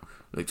freaking out.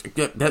 Like,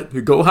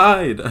 go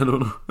hide. I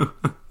don't know.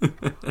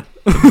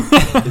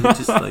 It's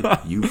just like,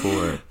 you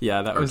four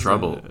that are was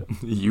trouble.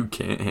 You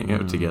can't hang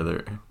out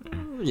together.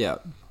 Yeah.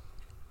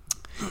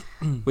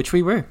 Which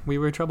we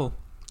were trouble.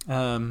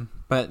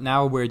 But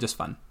now we're just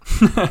fun.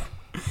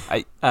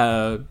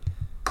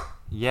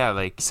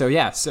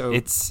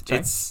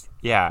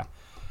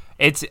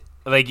 It's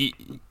like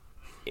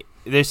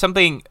there's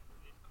something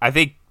I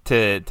think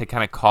to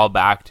kind of call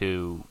back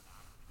to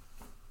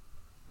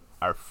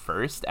our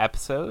first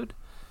episode,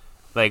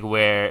 like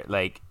where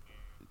like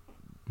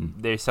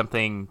there's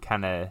something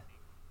kind of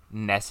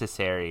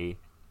necessary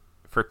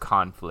for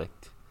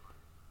conflict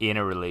in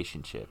a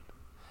relationship.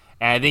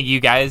 And I think you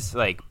guys,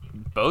 like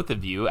both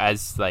of you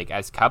as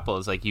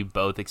couples, like you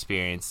both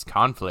experienced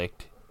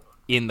conflict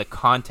in the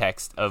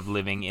context of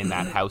living in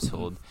that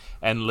household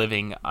and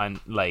living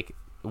on like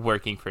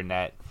working for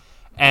Net.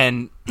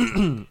 And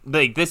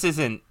like this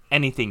isn't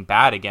anything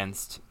bad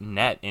against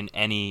Net in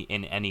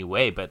any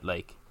way, but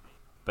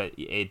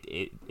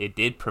it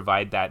did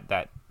provide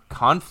that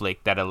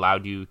conflict that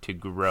allowed you to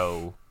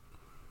grow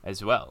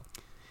as well.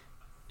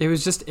 It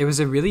was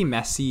a really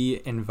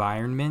messy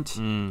environment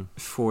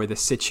for the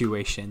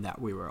situation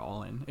that we were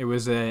all in. It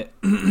was it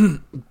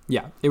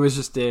was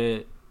just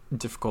a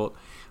difficult.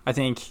 I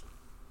think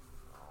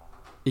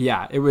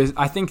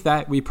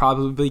that we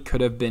probably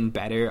could have been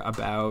better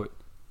about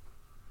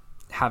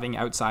having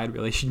outside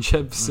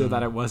relationships so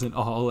that it wasn't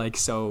all like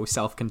so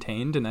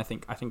self-contained, and I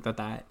think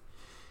that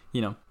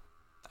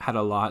had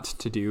a lot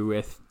to do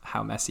with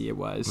how messy it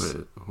was.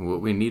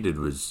 What we needed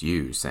was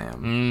you,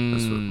 Sam.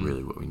 That's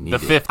really what we needed.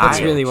 The fifth.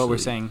 That's really what we're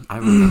saying. I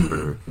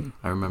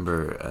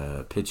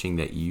remember pitching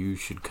that you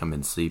should come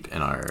and sleep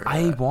in our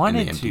I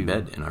wanted in the empty to.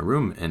 bed in our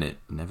room, and it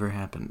never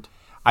happened.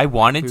 I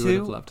wanted We would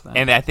have loved that.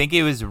 and I think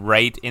it was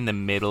right in the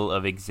middle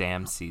of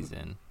exam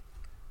season,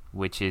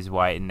 which is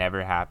why it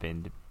never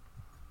happened.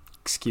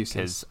 Excuses.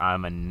 Because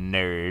I'm a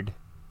nerd.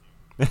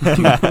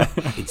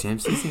 Exam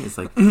season is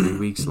like 3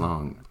 weeks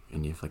long,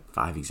 and you have like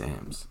 5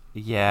 exams.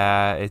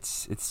 Yeah,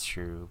 it's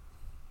true.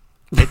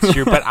 It's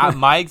true, but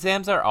my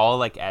exams are all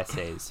like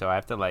essays, so I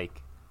have to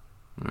like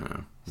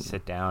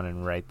sit down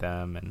and write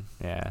them, and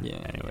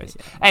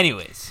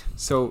anyways.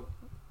 So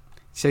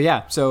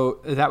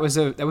that was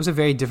a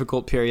very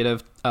difficult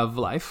period of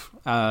life,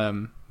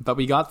 but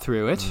we got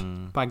through it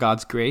by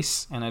God's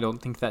grace, and I don't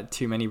think that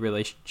too many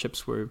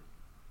relationships were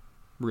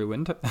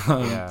ruined.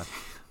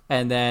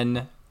 And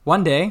then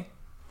one day,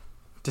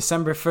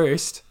 December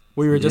 1st,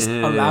 we were just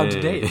allowed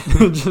to date.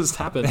 It just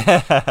happened.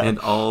 And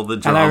all the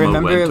And I drama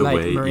remember, went like,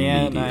 away Maria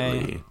and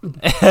immediately.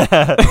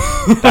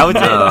 That was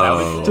it. That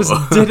was Just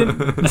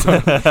didn't.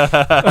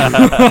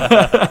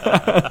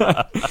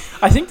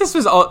 I think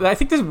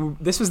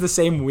this was the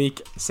same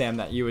week, Sam,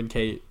 that you and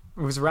Kate.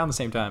 It was around the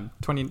same time,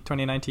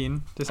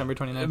 2019, December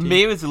 2019.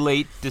 Maybe it was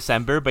late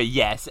December, but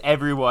yes,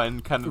 everyone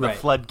kind of the Right.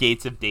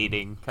 floodgates of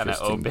dating kind of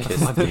Kristen opened.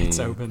 kissed me. It's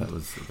open. That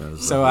was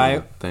So the I-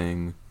 whole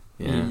thing.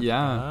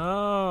 Yeah.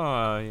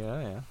 Oh,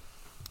 yeah.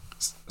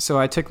 So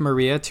I took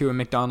Maria to a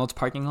McDonald's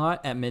parking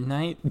lot at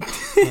midnight,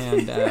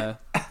 and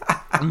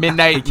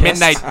Midnight,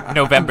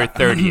 November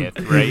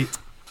 30th, right?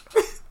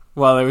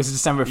 well, it was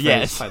December 1st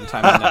Yes. by the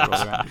time midnight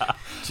rolled around.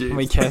 Jeez. And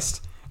we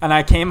kissed. And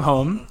I came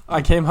home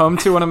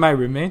to one of my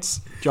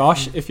roommates,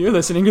 Josh. If you're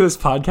listening to this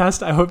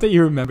podcast, I hope that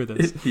you remember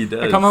this. He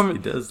does. I come home. He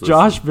does.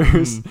 Josh listen.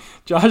 Bruce.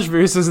 Josh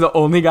Bruce was the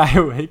only guy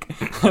awake.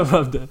 I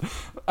loved it.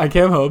 I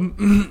came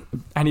home,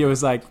 and he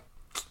was like,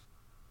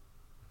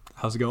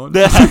 "How's it going?"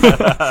 And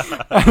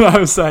I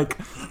was like,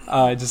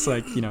 just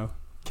like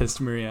kissed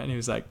Maria, and he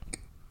was like,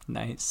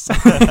 "Nice."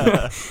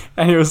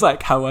 And he was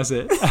like, "How was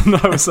it?" And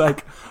I was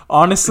like,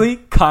 "Honestly,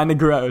 kind of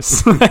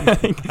gross."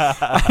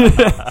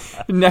 I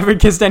never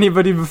kissed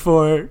anybody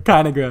before.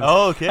 Kind of gross.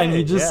 Oh, okay. And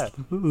he just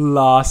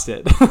lost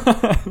it.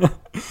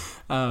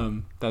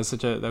 That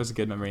was a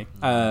good memory.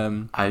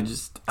 I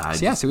just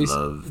so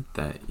love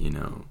that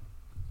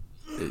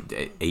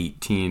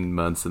 18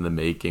 months in the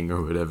making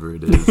or whatever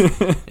it is,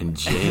 and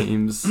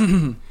James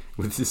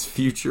with his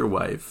future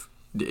wife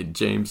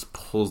James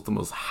pulls the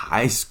most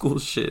high school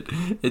shit.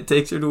 It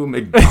takes her to a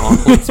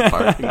McDonald's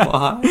parking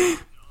lot.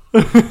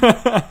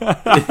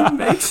 It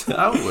makes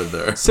out with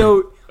her.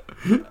 So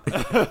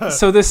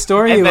the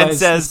story And then was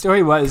says, the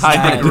story was Kind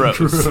of that gross.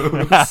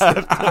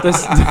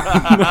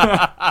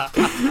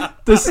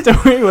 the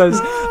story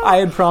was I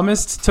had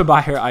promised to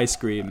buy her ice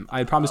cream.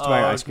 I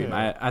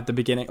at the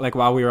beginning, like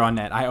while we were on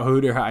net. I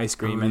owed her ice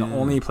cream, and the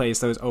only place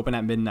that was open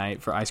at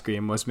midnight for ice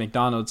cream was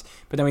McDonald's.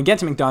 But then we get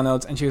to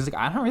McDonald's, and she was like,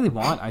 "I don't really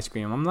want ice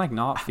cream. I'm like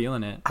not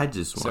feeling it." I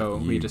just want So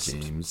you, we just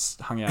James.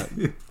 hung out.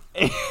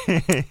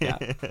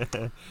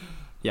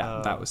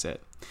 Yeah, that was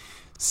it.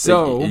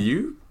 So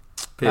You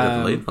paid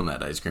up late on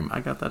that ice cream.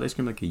 I got that ice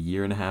cream like a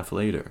year and a half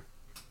later.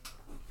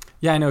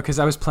 yeah, I know, because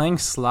I was playing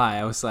Sly.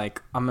 I was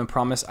like, I'm gonna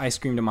promise ice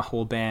cream to my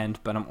whole band,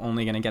 but I'm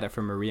only gonna get it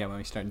for Maria when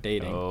we start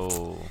dating.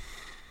 Oh.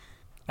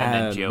 And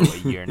then Joe a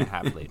year and a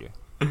half later.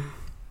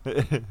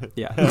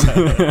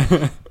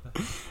 Yeah.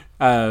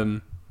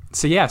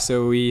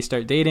 So we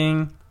start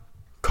dating.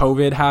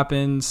 COVID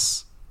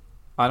happens.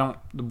 I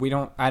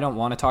don't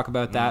want to talk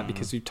about that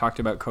because we talked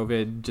about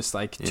COVID just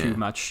like too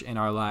much in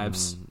our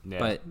lives. Yeah.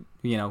 But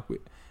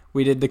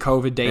we did the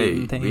COVID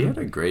dating thing. We had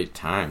a great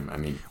time. I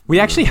mean, We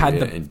actually had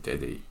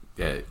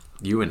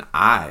you and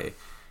I.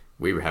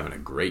 We were having a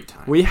great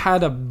time. We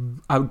had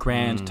a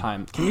grand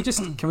time. Can we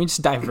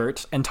just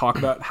divert and talk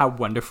about how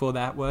wonderful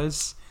that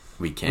was?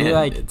 We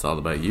can. It's all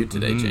about you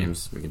today,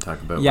 James. We can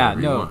talk about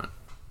whatever you want.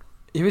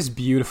 It was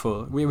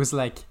beautiful. It was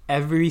like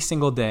every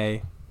single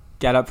day,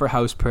 get up for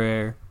house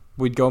prayer.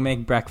 We'd go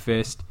make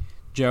breakfast.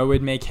 Joe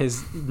would make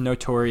his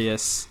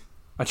notorious,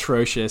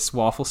 atrocious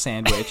waffle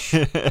sandwich.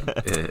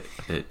 To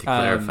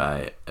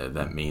clarify,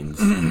 that means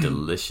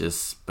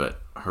delicious but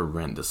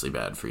horrendously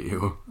bad for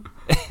you.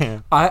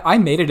 I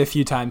made it a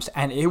few times,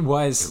 and it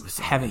was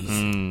heaven.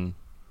 amazing.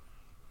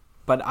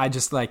 But I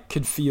just like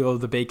could feel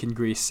the bacon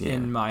grease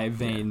in my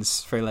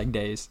veins for like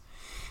days.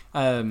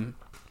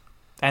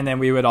 And then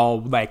we would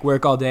all like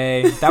work all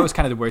day. That was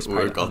kind of the worst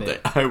part Work all of day.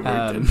 it. I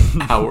worked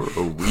an hour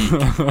a week.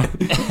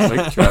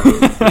 Like, Trevor,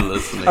 if you're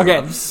listening, Okay.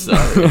 I'm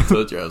sorry. I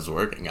told you I was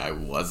working. I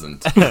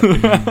wasn't.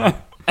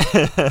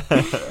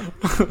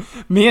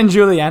 Me and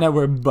Juliana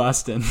were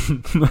busting.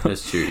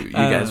 That's true. You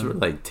guys were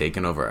like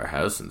taking over our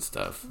house and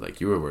stuff.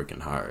 Like, you were working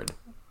hard.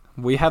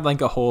 We had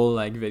like a whole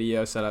like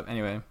video set up.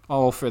 Anyway,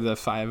 all for the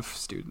 5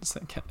 students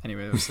that kept.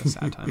 Anyway, it was a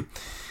sad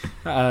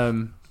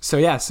time.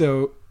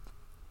 So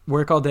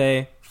work all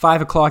day.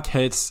 5 o'clock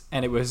hits,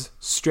 and it was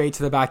straight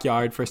to the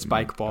backyard for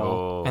spike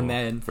ball, and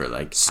then for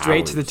like straight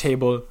hours. to the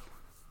table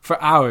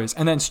for hours,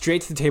 and then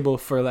straight to the table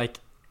for like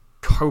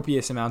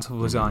copious amounts of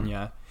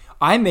lasagna.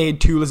 I made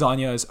 2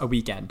 lasagnas a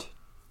weekend.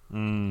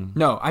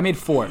 No, I made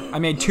 4. I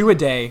made 2 a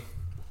day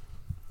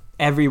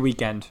every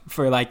weekend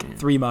for like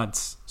 3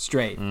 months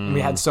straight. And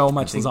we had so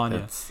much lasagna.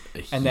 That's a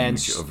huge And then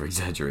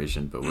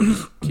over-exaggeration, but we'll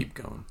just keep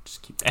going.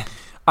 Just keep going.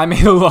 I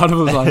made a lot of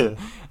lasagna.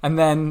 And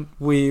then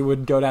we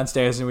would go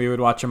downstairs and we would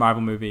watch a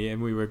Marvel movie,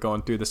 and we were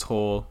going through this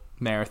whole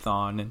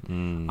marathon.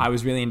 And I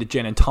was really into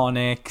gin and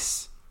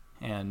tonics,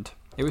 and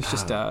it was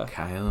just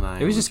Kyle and I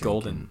it was were just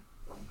golden.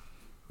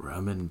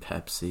 Rum and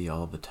Pepsi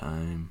all the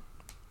time.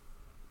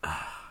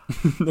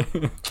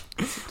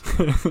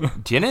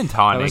 Gin and That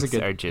tonics was a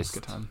are good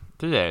just time.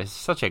 they're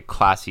such a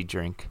classy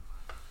drink.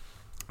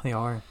 They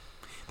are.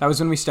 That was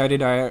when we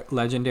started our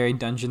legendary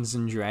Dungeons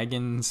and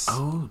Dragons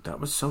Oh, that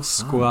was so fun.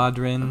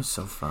 squadron. That was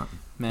so fun.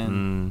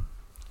 Man,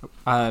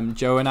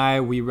 Joe and I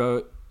we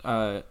wrote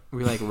and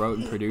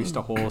produced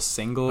a whole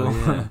single.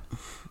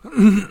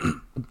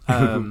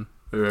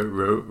 We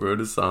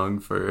wrote a song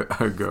for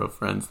our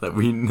girlfriends that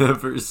we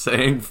never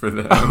sang for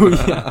them. Oh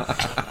yeah,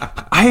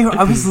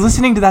 I was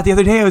listening to that the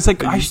other day. I was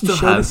like, I should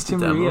show this to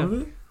the demo Maria. of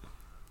it?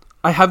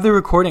 I have the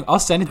recording. I'll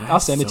send it. I'll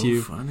That's send it so to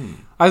you. Funny.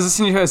 I was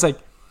listening to it.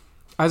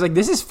 I was like,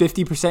 this is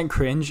 50%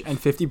 cringe and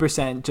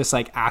 50% just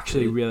like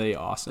actually really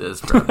awesome.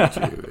 That's probably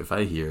true. If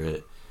I hear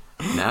it,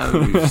 now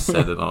that we've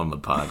said it on the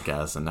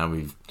podcast and now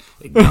we've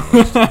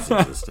acknowledged its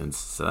existence,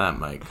 so that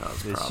might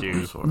cause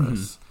problems for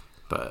us.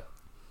 But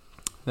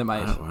That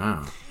might. oh,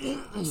 wow,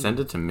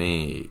 send it to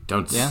me.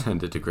 Don't Yeah.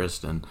 send it to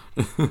Kristen.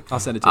 I'll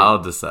send it to you. I'll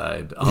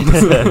decide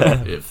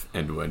if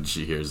and when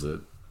she hears it.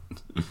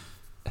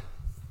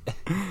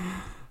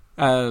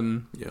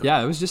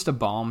 Yeah, it was just a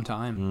bomb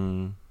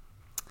time.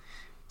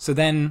 So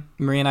then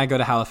Maria and I go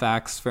to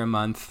Halifax for a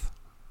month.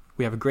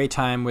 We have a great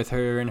time with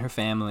her and her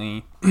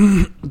family.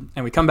 And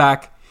we come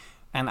back,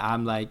 and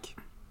I'm like,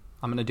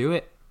 I'm going to do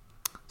it.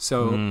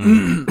 So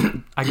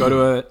I go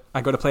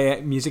to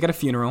play music at a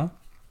funeral.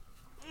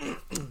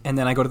 And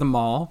then I go to the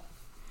mall,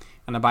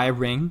 and I buy a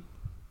ring,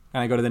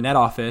 and I go to the net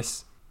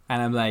office,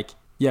 and I'm like,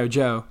 yo,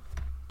 Joe,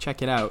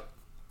 check it out.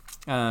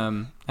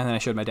 And then I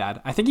showed my dad.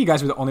 I think you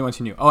guys were the only ones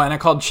who knew. Oh, and I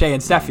called Shay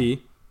and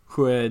Steffi,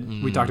 who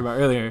we talked about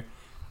earlier.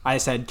 I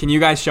said, can you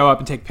guys show up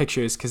and take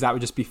pictures? Because that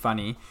would just be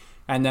funny.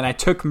 And then I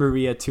took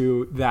Maria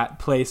to that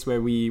place where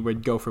we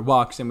would go for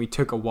walks, and we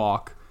took a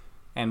walk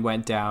and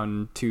went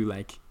down to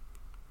like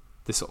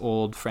this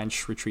old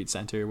French retreat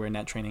center where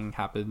net training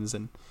happens,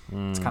 and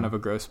it's kind of a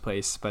gross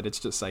place, but it's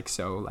just like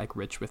so like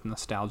rich with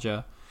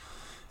nostalgia.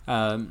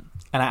 And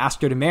I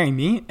asked her to marry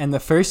me, and the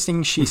first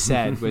thing she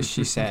said was,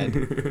 she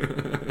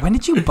said, "When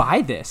did you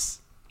buy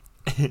this?"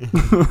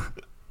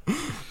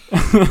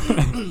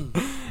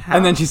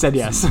 And then she said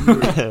yes.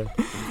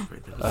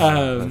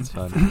 That's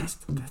fun.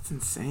 That's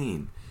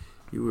insane.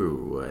 You were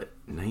what,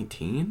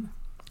 19?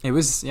 It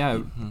was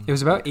It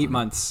was about 8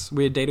 months.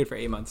 We had dated for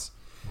 8 months.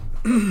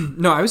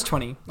 No, I was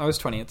 20. I was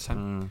 20 at the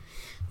time.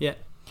 Yeah.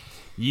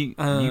 You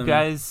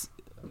guys,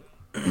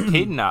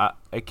 Kate and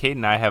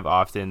I have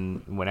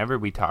often, whenever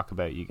we talk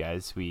about you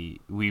guys, we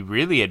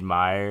really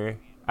admire.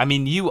 I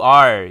mean, you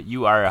are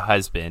a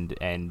husband,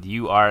 and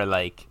you are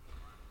like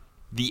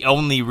the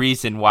only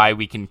reason why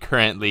we can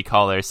currently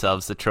call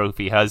ourselves the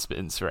trophy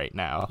husbands right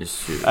now.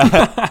 It's true.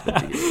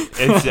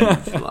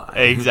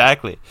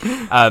 Exactly.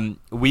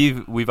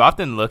 We've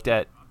often looked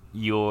at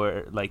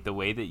your, like, the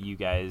way that you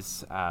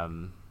guys are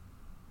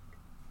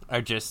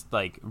just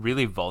like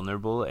really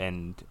vulnerable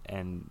and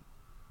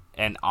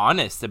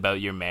honest about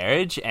your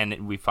marriage,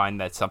 and we find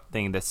that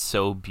something that's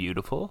so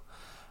beautiful,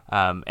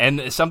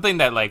 and something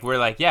that like we're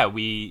like, yeah,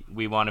 we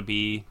want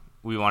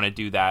to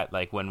do that.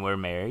 Like when we're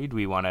married,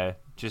 we want to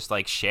just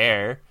like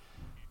share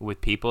with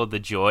people the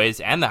joys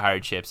and the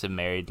hardships of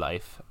married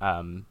life.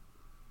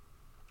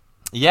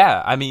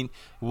 Yeah, I mean,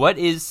 what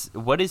is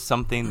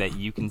something that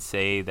you can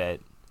say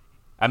that,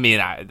 I mean,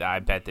 I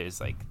bet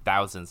there's like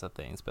thousands of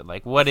things, but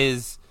like what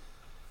is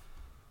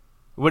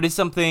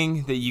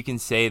something that you can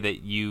say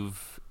that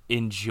you've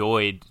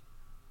enjoyed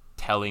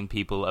telling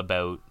people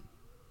about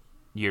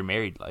your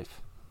married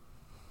life?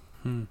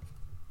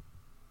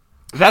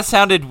 That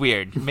sounded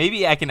weird.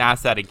 Maybe I can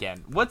ask that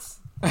again.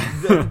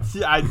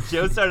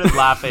 Joe started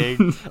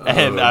laughing,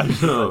 and I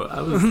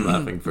was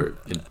laughing for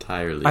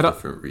entirely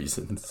different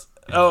reasons.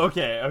 Oh,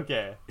 okay. All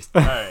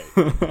right.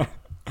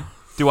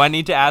 Do I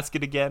need to ask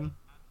it again?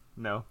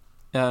 No.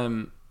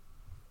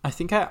 I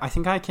think I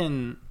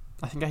can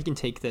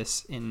take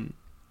this in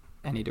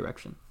any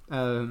direction.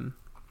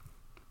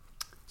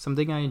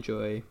 Something I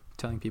enjoy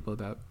telling people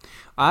about.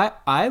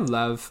 I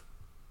love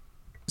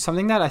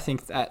something that I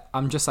think that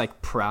I'm just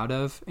like proud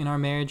of in our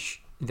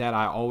marriage, that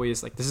I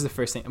always like. This is the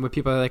first thing when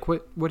people are like,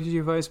 what is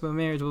your advice about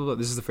marriage, blah, blah, blah.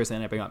 This is the first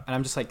thing I bring up, and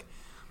I'm just like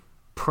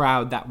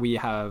proud that we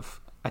have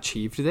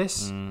achieved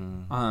this.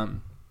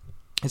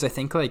 Is I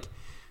think like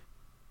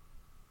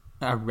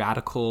a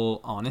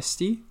radical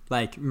honesty.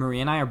 Like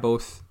Marie and I are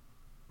both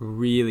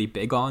really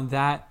big on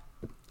that,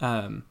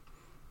 and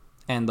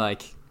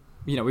like,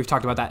 you know, we've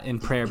talked about that in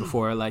prayer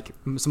before. Like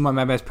some of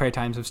my best prayer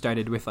times have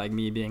started with like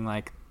me being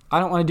like, I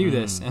don't want to do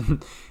this.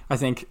 And I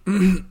think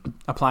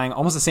applying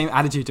almost the same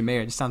attitude to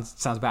marriage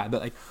sounds bad,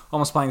 but like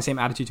almost applying the same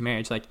attitude to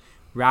marriage, like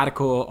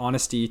radical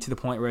honesty to the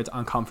point where it's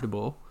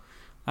uncomfortable.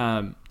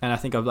 And I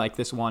think of like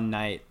this one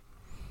night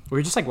we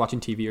were just like watching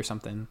TV or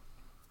something,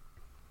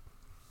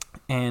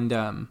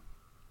 and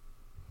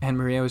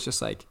Maria was just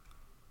like,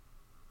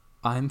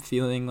 I'm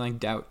feeling like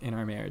doubt in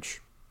our marriage,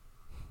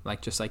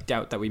 like just like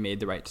doubt that we made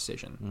the right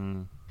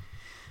decision.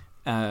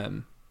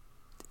 And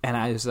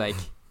I was like,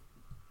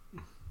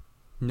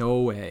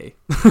 no way.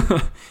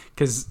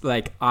 Because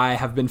like I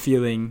have been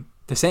feeling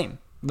the same,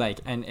 like,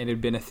 and it had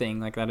been a thing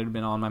like that had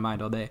been on my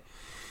mind all day.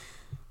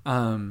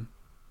 And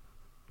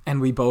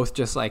we both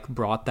just like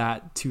brought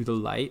that to the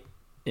light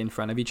in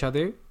front of each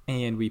other,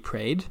 and we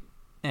prayed,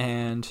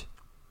 and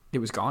it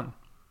was gone.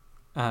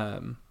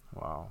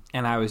 Wow.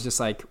 And I was just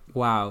like,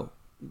 wow,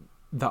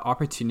 the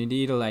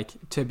opportunity to like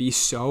to be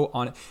so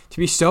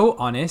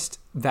honest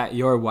that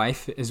your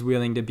wife is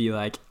willing to be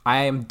like,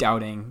 I am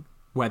doubting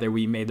whether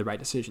we made the right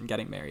decision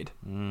getting married.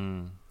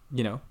 You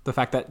know, the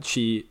fact that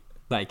she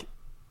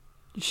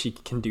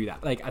can do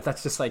that, like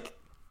that's just like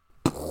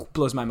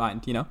blows my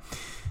mind, you know.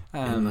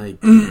 And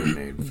like you were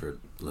married for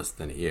less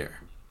than a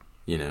year,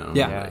 you know.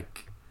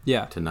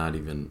 To not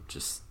even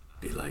just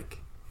be like,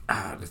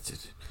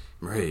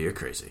 Maria, you're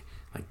crazy,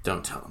 like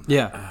don't tell him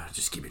that.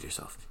 Just keep it to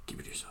yourself.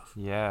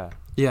 Yeah.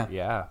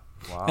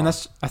 Wow. And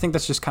I think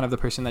that's just kind of the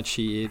person that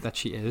she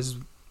is,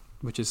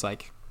 which is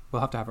like, we'll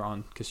have to have her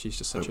on because she's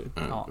just such an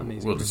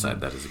amazing We'll person.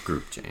 decide that as a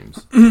group,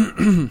 James.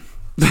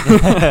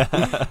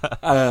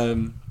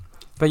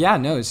 But yeah,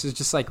 no, it's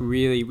just like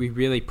we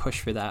really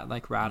push for that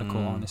like radical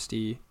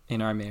honesty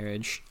in our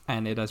marriage,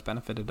 and it has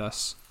benefited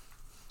us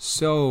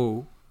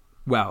so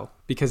well,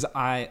 because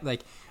I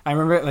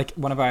remember like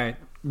one of our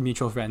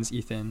mutual friends,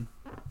 Ethan,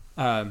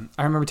 I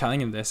remember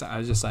telling him this. I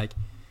was just like,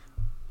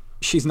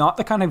 she's not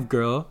the kind of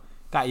girl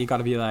that you got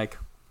to be like,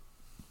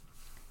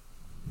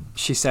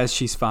 she says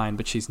she's fine,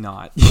 but she's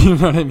not. You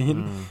know what I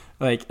mean?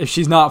 Like, if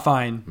she's not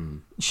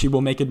fine, she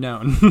will make it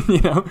known,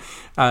 you know?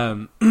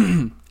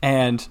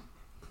 And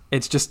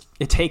it's just,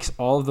 it takes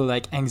all of the,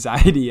 like,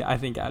 anxiety, I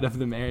think, out of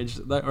the marriage.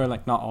 Or,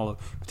 like, not all of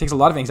it. It takes a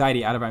lot of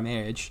anxiety out of our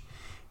marriage.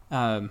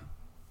 And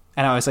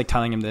I was, like,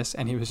 telling him this,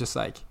 and he was just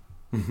like,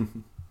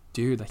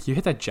 dude, like, you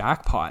hit that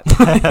jackpot.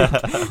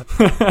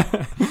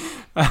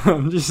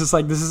 Just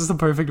like, this is the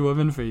perfect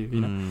woman for you,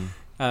 you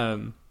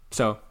know?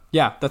 So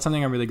yeah, that's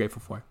something I'm really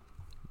grateful for.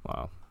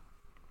 Wow.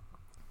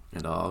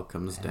 It all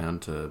comes down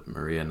to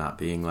Maria not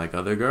being like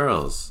other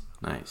girls.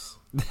 Nice.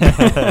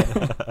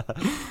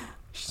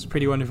 She's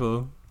pretty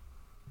wonderful.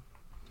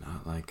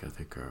 Not like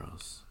other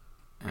girls.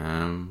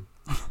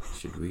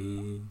 Should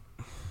we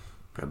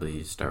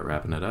probably start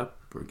wrapping it up?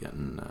 We're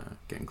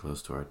getting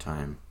close to our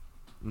time.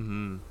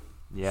 Mm-hmm.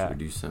 Yeah. Should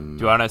we do some?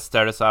 Do you want to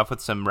start us off with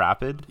some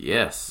rapid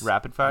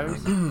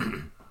fires?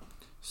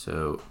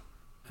 So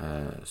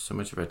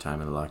much of our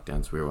time in the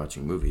lockdowns, we were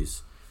watching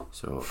movies.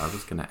 So I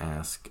was gonna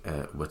ask,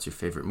 what's your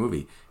favorite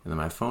movie? And then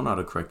my phone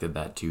auto-corrected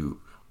that to,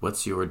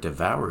 what's your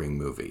devouring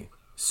movie?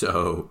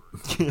 So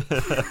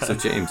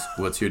James,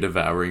 what's your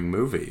devouring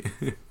movie?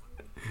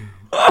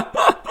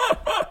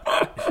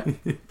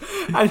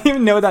 I don't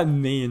even know what that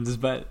means,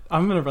 but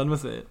I'm gonna run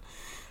with it.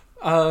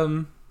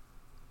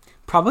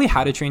 Probably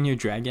How to Train Your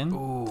Dragon.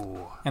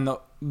 Ooh. And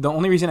the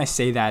only reason I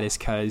say that is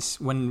because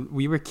when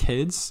we were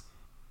kids,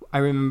 I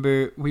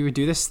remember we would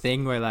do this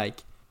thing where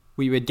like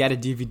we would get a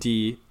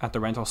DVD at the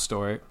rental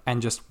store and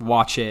just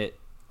watch it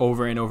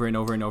over and over and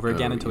over and over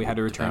again until we had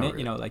to return it.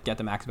 You know, like get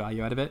the max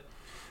value out of it.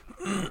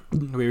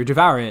 We would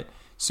devour it.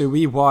 So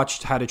we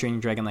watched How to Train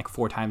Your Dragon like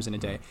 4 times in a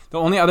day. The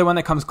only other one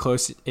that comes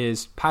close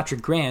is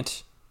Patrick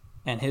Grant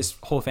and his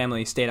whole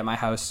family stayed at my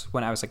house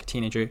when I was like a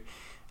teenager,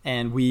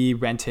 and we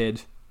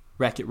rented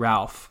Wreck-It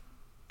Ralph,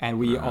 and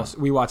we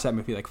watched that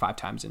movie like 5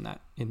 times in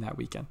that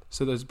weekend.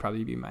 So those would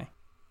probably be my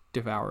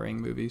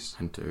devouring movies.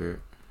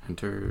 Hunter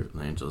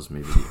Langel's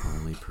maybe the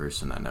only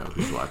person I know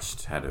who's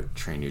watched How to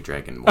Train Your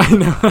Dragon more. I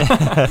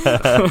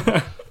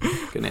know.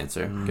 Good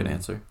answer. Good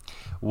answer.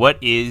 What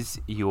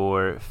is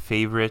your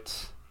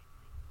favorite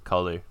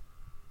color?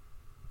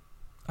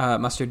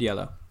 Mustard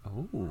yellow.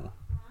 Oh,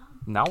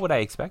 not what I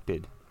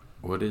expected.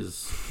 What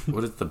is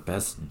the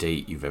best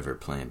date you've ever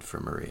planned for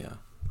Maria?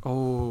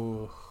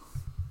 Oh,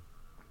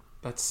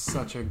 that's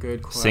such a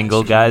good question.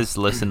 Single guys,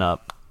 listen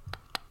up.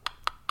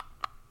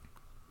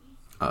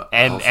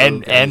 And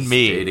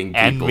me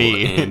and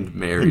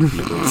married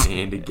people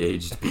and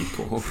engaged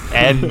people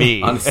and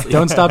me. Honestly,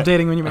 don't stop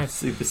dating when you're married.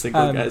 Honestly, the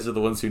single guys are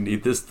the ones who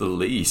need this the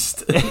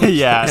least.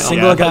 Yeah,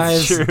 single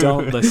guys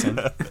don't listen.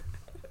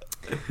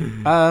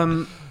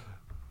 I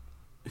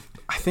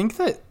think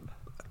that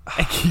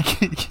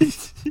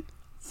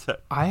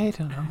I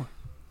don't know.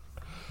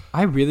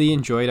 I really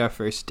enjoyed our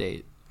first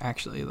date.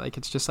 Actually, like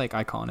it's just like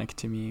iconic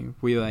to me.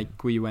 We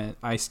went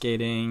ice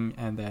skating,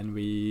 and then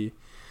we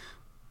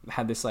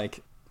had this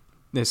like.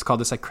 There's called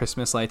this like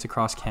Christmas lights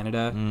across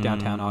Canada,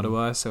 downtown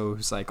Ottawa. So it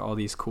was like all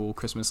these cool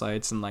Christmas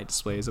lights and light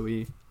displays that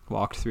we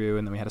walked through,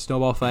 and then we had a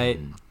snowball fight.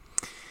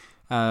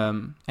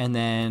 And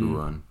then who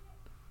won?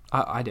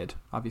 I did,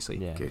 obviously.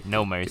 Yeah. Okay.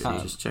 No mercy.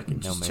 Just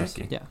checking.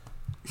 Yeah,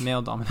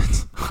 male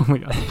dominance. Oh my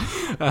god.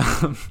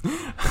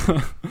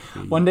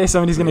 One day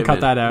somebody's gonna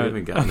cut that out. We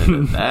haven't gotten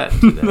into that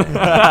today.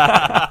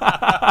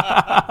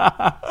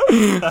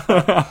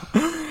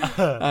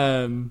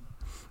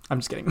 I'm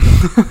just kidding.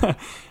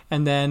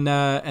 And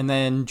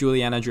then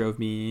Juliana drove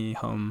me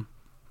home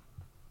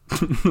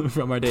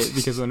from our date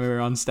because when we were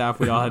on staff,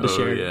 we all had to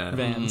share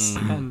vans.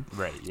 And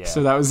right. Yeah.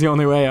 so that was the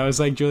only way. I was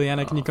like,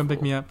 Juliana, can you come pick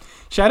me up?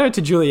 Shout out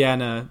to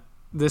Juliana.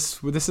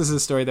 This is a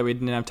story that we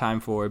didn't have time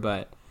for,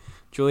 but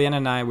Juliana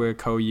and I were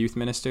co-youth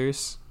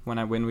ministers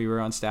when we were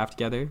on staff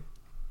together.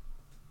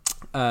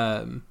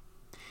 And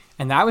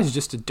that was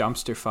just a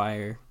dumpster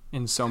fire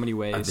in so many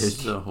ways.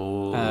 There's a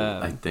whole,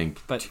 I think,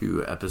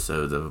 2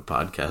 episodes of a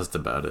podcast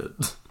about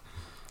it.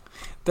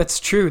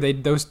 That's true.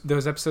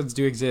 Those episodes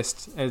do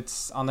exist.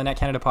 It's on the Net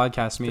Canada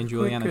podcast. Me and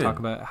Juliana talk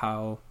about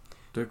how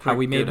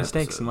we made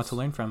mistakes and what to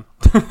learn from.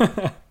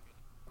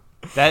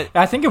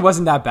 I think it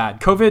wasn't that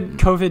bad.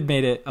 COVID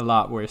made it a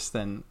lot worse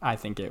than I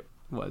think it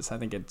was. I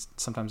think it's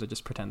sometimes I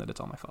just pretend that it's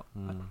all my fault.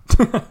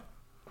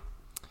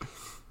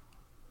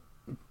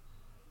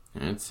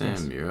 And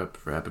Sam, you're up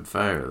for rapid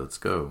fire. Let's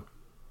go.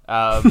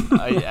 I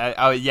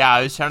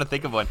was trying to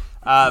think of one.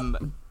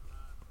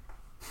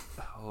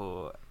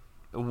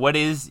 What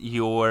is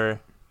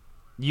your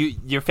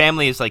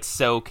family is like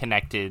so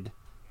connected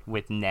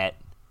with Net,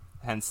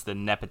 hence the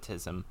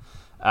nepotism,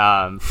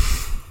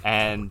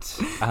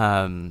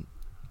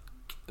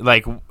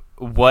 like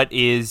what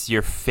is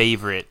your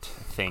favorite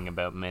thing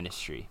about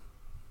ministry?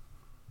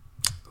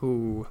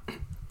 Ooh.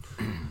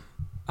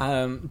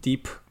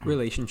 Deep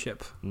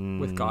relationship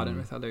with God and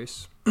with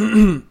others.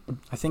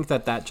 I think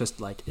that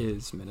just like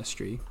is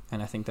ministry,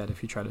 and I think that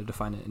if you try to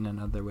define it in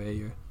another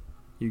way,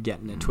 you're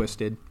getting it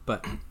twisted.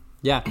 But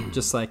yeah,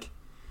 just like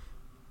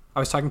I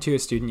was talking to a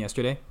student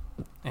yesterday,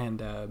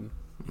 and in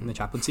the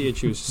chaplaincy, and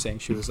she was just saying,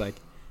 she was like,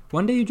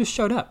 one day you just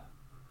showed up,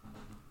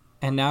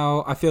 and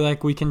now I feel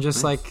like we can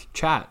just like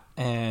chat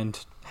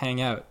and hang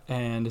out,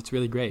 and it's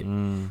really great.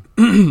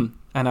 And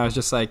I was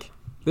just like,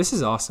 this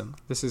is awesome.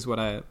 This is what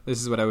I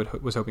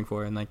was hoping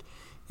for. And like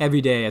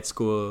every day at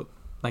school,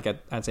 like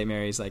at St.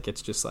 Mary's, like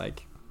it's just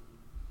like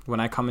when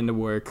I come into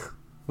work,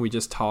 we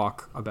just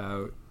talk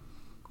about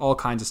all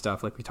kinds of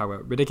stuff. Like we talk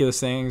about ridiculous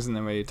things, and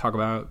then we talk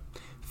about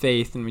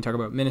faith, and we talk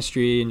about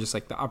ministry, and just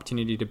like the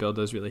opportunity to build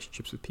those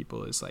relationships with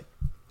people is like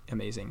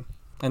amazing.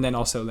 And then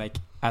also like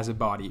as a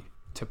body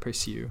to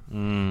pursue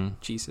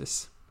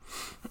Jesus.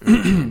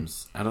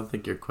 James, I don't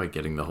think you're quite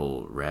getting the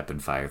whole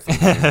rapid fire thing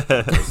here.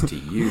 It's to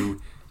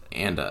you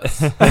and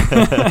us.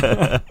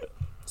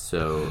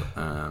 So,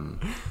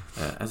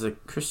 as a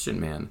Christian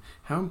man,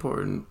 how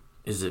important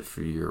is it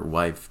for your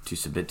wife to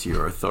submit to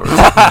your authority?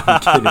 I'm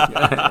kidding.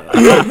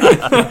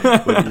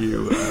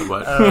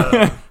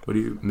 What do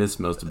you miss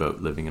most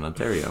about living in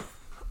Ontario?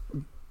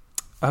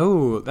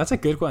 Oh, that's a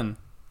good one.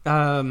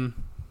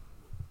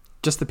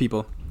 Just the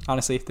people.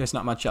 Honestly, there's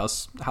not much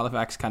else.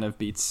 Halifax kind of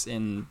beats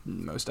in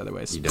most other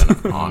ways. You don't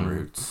have en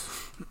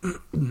routes.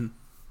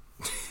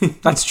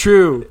 That's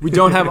true. We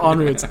don't have en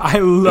routes. I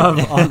love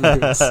en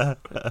routes.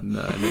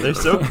 No, They're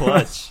so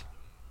clutch.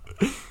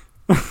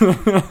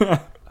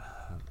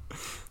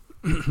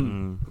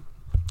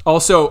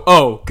 Also,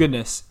 oh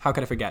goodness, how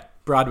could I forget?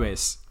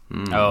 Broadways.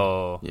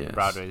 Yes.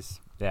 Broadway's.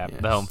 Yeah,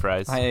 Yes. the home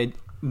prize. I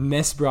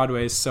miss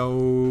Broadways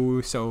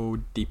so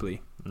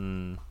deeply.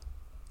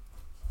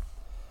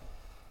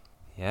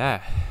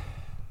 Yeah.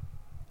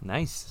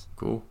 Nice.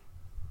 Cool.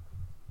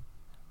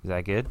 Is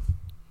that good?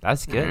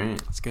 That's good. All right.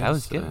 That's good. That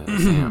was good.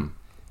 Sam,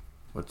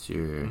 what's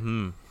your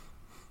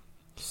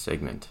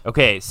segment?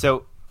 Okay,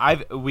 so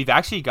we've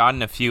actually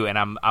gotten a few, and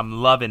I'm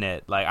loving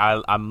it. Like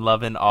I'm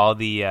loving all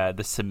the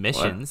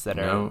submissions that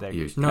are there.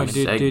 No,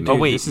 dude, Oh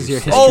wait, this is your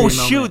history oh moment.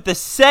 shoot, the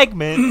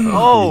segment. He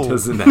Oh,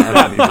 doesn't have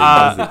anything,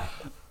 does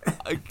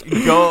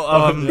he?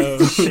 go. no.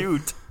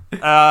 Shoot.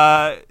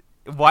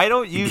 Why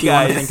don't you Do you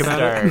wanna guys think about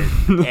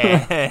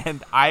start?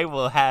 And I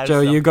will have.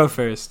 Joe, some- you go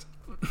first.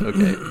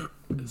 Okay,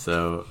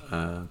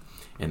 so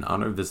in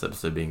honor of this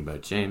episode being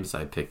about James,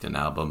 I picked an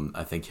album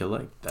I think he'll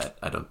like that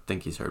I don't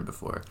think he's heard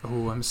before.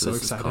 Oh, I'm so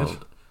this excited. is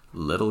called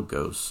Little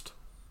Ghost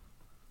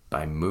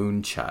by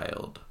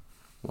Moonchild.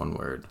 One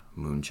word,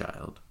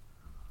 Moonchild.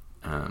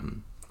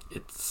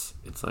 It's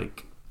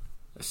like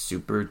a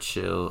super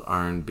chill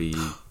R&B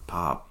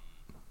pop.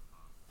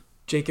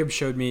 Jacob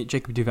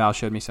Duval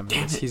showed me some of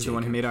Damn this. it, He's the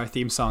one who Jacob. made our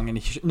theme song,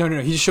 and no,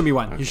 he just showed me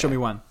one. Okay. He showed me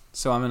one,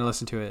 so I'm gonna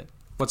listen to it.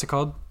 What's it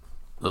called?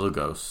 Little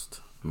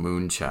Ghost,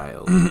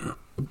 Moonchild.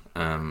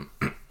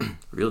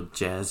 Real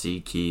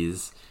jazzy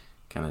keys,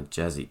 kind of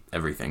jazzy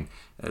everything.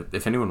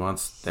 If anyone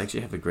wants, they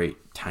actually have a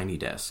great Tiny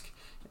Desk,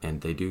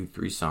 and they do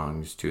 3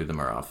 songs. 2 of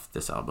them are off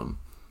this album.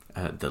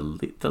 The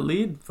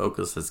lead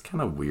vocalist has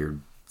kind of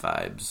weird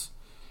vibes,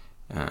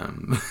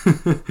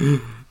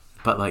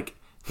 but like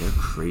they're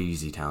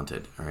crazy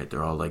talented. All right,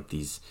 they're all like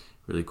these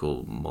really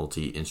cool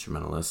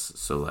multi-instrumentalists.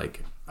 So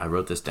like I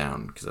wrote this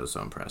down because I was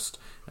so impressed.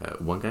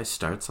 One guy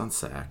starts on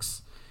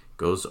sax,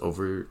 goes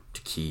over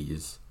to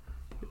keys,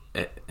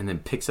 and then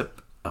picks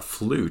up a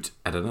flute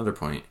at another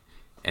point,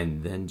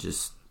 and then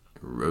just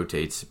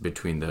rotates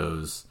between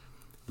those.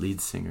 Lead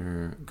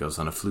singer goes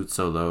on a flute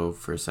solo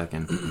for a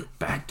second,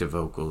 back to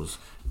vocals,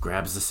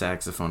 grabs the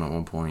saxophone at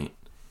one point.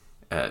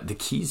 The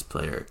keys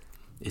player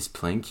is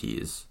playing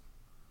keys,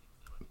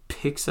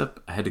 picks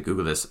up, I had to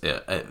Google this,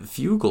 a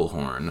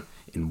flugelhorn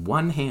in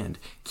one hand,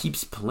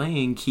 keeps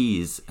playing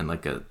keys and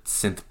like a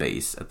synth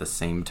bass at the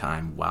same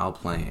time while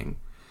playing.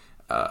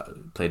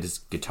 Played his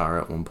guitar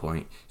at one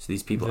point. So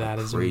these people That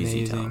are is crazy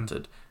amazing.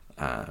 talented.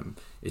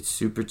 It's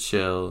super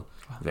chill,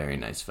 very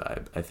nice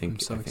vibe. I think I'm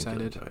so I think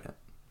you'll excited. enjoy it.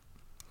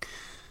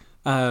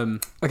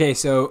 Okay,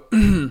 so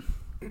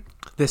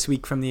this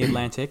week from the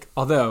Atlantic,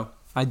 although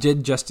I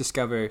did just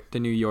discover the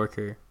New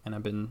Yorker, and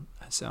I've been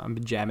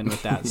jamming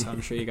with that, so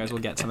I'm sure you guys will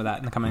get some of that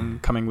in the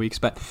coming weeks.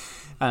 But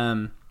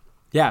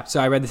yeah, so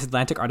I read this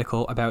Atlantic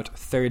article about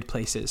third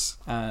places.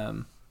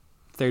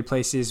 Third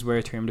places were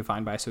a term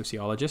defined by a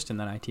sociologist in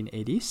the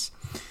 1980s.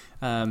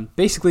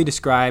 Basically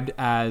described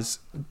as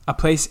a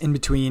place in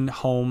between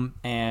home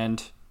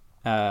and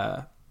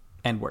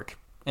work.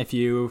 If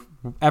you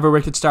ever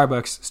worked at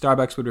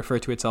Starbucks would refer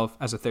to itself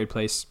as a third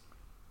place.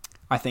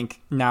 I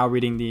think now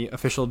reading the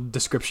official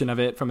description of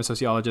it from a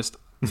sociologist,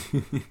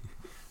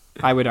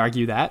 I would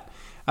argue that.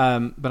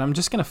 But I'm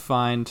just going to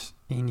find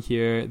in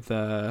here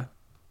the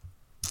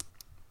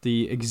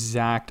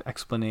exact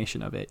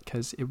explanation of it,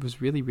 because it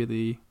was really,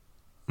 really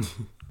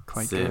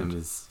quite Sam good.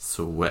 is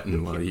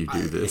sweating while you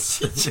do this.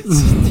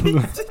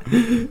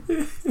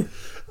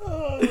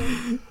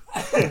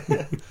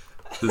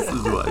 This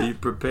is why you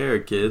prepare,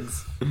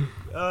 kids.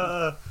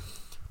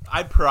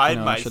 I pride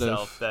No, I should've-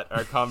 myself that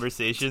our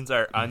conversations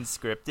are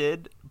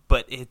unscripted,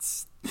 but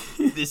this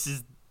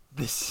is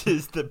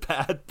the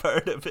bad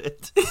part of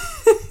it.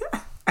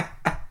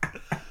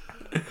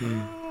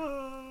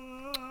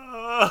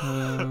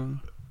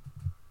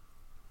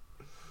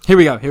 Here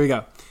we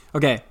go.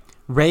 Okay.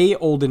 Ray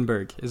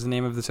Oldenburg is the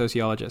name of the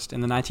sociologist.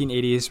 In the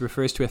 1980s,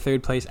 refers to a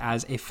third place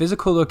as a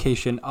physical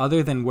location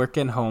other than work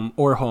and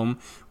home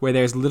where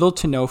there's little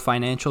to no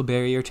financial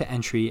barrier to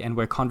entry and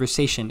where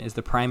conversation is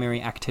the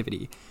primary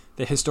activity.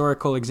 The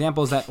historical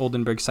examples that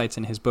Oldenburg cites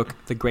in his book,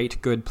 The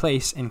Great Good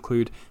Place,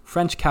 include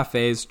French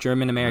cafes,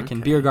 German-American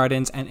beer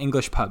gardens, and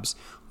English pubs,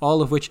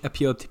 all of which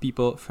appeal to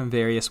people from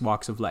various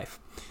walks of life.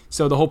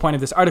 So the whole point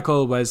of this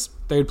article was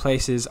third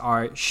places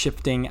are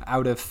shifting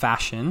out of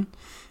fashion,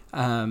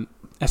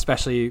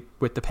 especially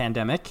with the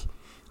pandemic,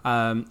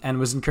 and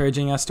was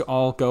encouraging us to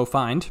all go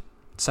find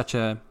such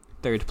a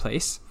third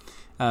place.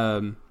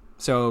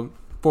 So,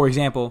 for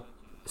example,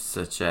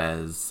 such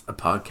as a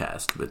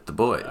podcast with the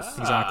boys.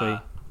 Exactly.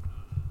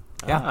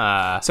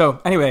 Yeah. So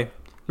anyway,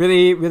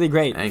 really, really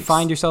great. Thanks.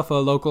 Find yourself a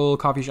local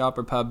coffee shop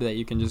or pub that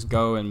you can just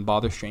go and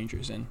bother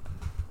strangers in.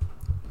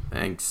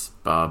 Thanks,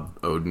 Bob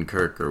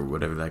Odenkirk, or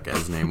whatever that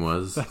guy's name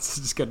was. That's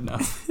just good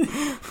enough.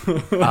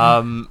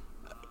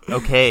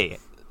 Okay.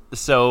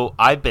 So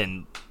I've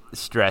been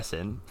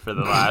stressing for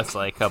the last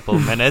couple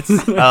minutes.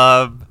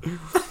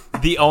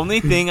 The only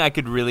thing I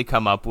could really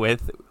come up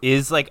with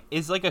is like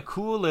a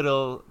cool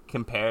little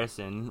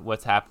comparison.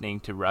 What's happening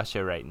to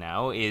Russia right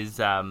now is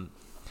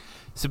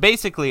so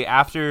basically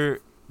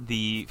after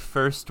the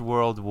First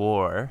World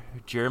War,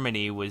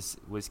 Germany was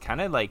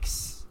kind of like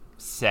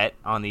set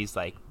on these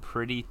like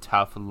pretty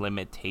tough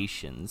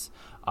limitations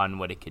on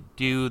what it could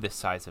do, the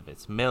size of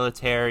its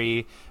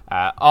military,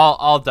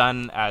 all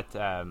done at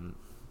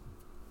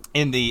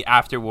in the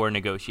after-war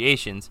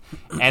negotiations,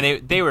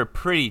 and they were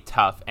pretty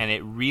tough, and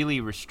it really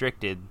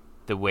restricted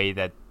the way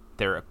that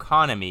their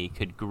economy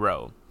could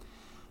grow.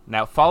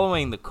 Now,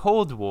 following the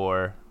Cold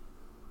War,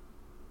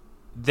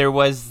 there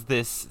was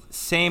this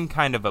same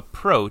kind of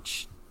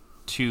approach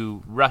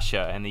to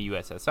Russia and the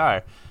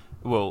USSR.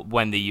 Well,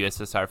 when the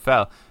USSR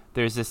fell,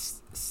 there's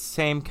this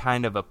same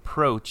kind of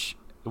approach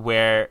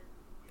where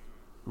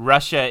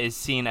Russia is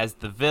seen as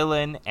the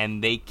villain,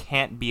 and they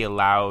can't be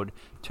allowed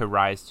to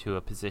rise to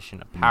a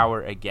position of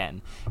power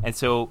again. And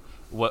so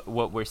what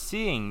we're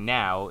seeing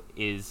now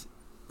is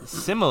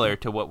similar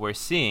to what we're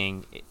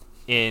seeing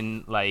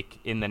in the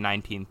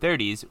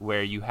 1930s,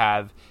 where you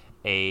have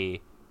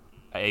a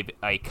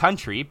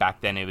country,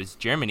 back then it was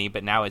Germany,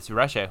 but now it's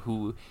Russia,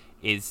 who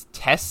is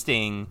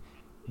testing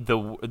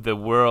the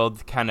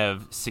world kind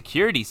of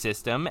security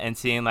system and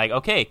seeing like,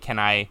 okay,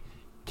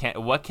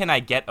 what can I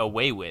get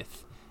away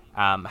with?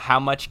 How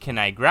much can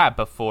I grab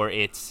before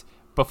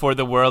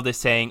the world is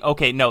saying,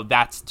 okay, no,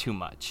 that's too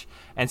much.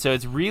 And so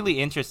it's really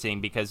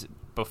interesting because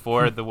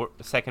before the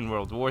Second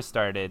World War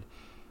started,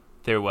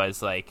 there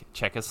was like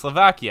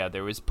Czechoslovakia,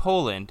 there was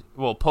Poland.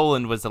 Well,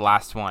 Poland was the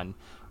last one.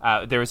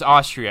 There was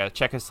Austria,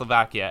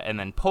 Czechoslovakia, and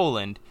then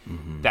Poland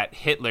that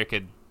Hitler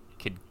could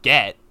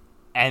get,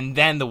 and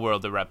then the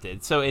world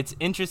erupted. So it's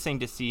interesting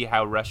to see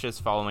how Russia's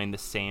following the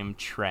same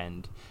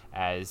trend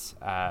as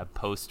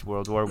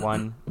post-World War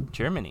I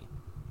Germany.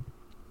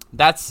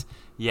 That's,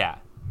 yeah.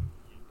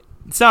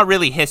 It's not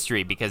really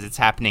history because it's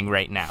happening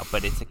right now,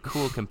 but it's a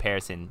cool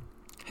comparison.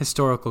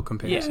 Historical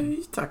comparison. Yeah,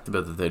 you talked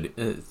about the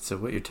 30. So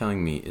what you're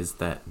telling me is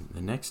that the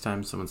next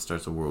time someone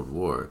starts a world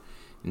war,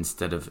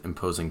 instead of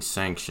imposing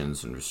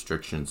sanctions and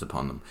restrictions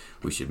upon them,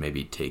 we should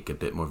maybe take a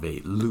bit more of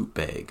a loot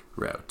bag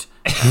route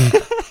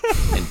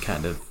and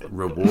kind of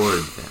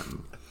reward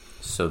them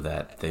so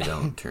that they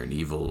don't turn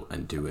evil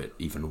and do it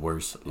even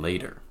worse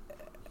later.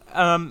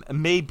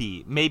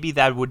 Maybe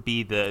that would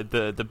be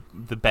the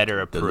better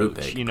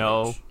approach, you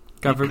know,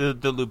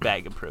 the loot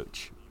bag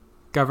approach.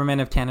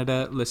 Government of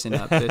Canada, listen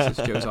up. This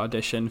is Joe's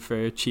audition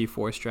for Chief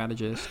War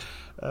Strategist.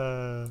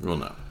 Well,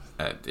 no,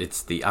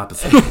 it's the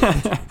opposite.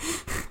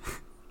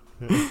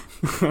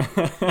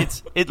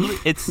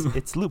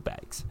 It's loot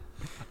bags.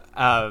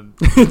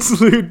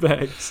 It's loot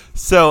bags.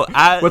 So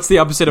what's the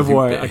opposite of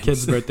war? A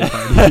kid's birthday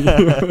party.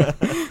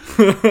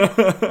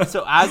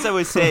 So as I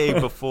was saying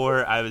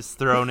before, I was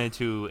thrown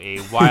into a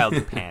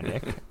wild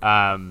panic.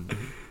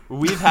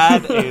 We've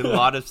had a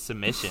lot of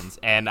submissions,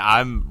 and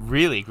I'm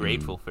really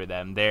grateful for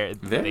them. They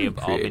have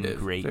all been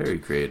great. Very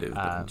creative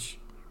bunch.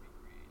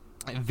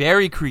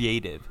 Very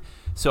creative.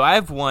 So I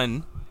have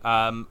one.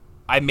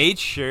 I made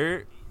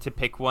sure to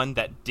pick one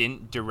that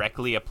didn't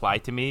directly apply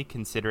to me,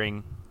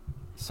 considering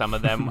some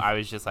of them I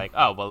was just like,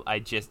 oh, well, I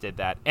just did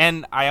that.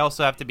 And I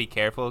also have to be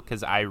careful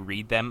because I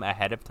read them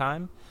ahead of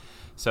time.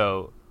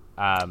 So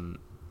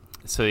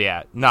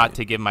yeah, not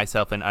to give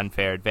myself an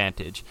unfair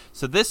advantage.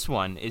 So this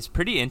one is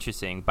pretty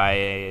interesting by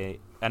a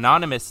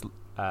anonymous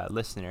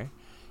listener.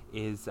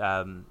 Is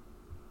the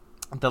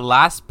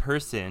last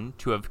person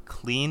to have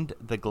cleaned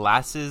the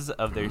glasses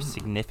of their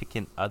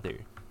significant other.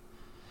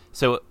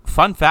 So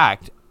fun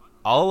fact,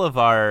 all of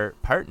our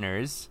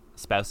partners,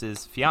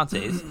 spouses,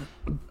 fiancés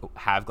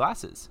have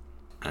glasses.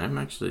 I'm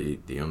actually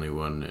the only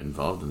one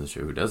involved in the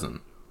show who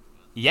doesn't.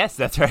 Yes,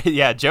 that's right.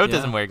 Yeah, Joe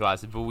doesn't wear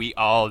glasses, but we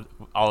all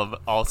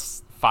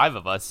five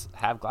of us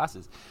have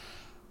glasses.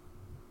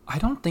 I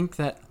don't think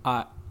that.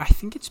 I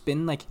think it's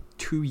been like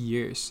 2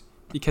 years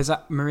because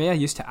Maria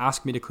used to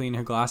ask me to clean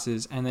her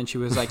glasses, and then she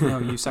was like, "No,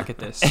 you suck at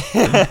this."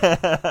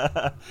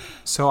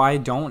 So I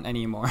don't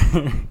anymore.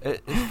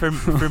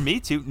 For me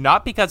too,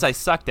 not because I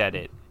sucked at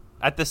it.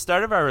 At the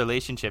start of our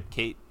relationship,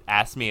 Kate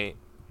asked me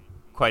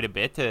quite a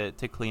bit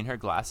to clean her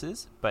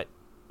glasses, but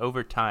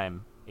over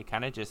time, it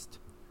kind of just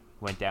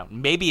went down.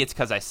 Maybe it's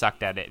because I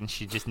sucked at it and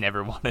she just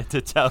never wanted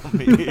to tell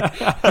me.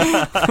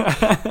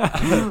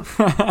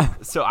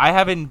 So I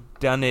haven't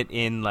done it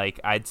in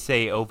I'd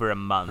say over a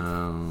month.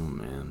 Oh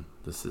man,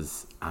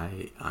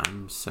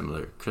 I'm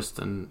similar.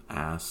 Kristen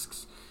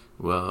asks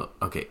Well,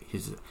 okay.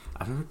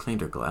 I've never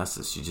cleaned her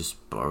glasses. She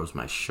just borrows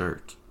my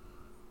shirt.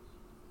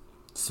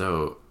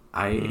 So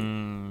I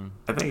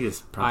think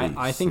it's probably.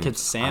 I think it's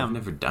Sam. I've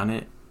never done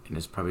it, and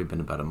it's probably been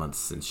about a month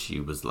since she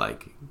was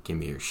like, "Give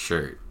me your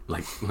shirt.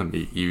 Like, let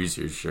me use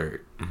your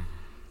shirt."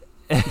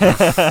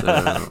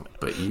 So,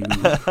 but you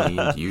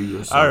cleaned you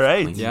yourself. All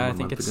right. Yeah, I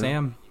think it's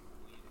Sam.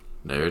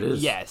 There it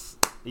is. Yes.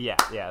 Yeah,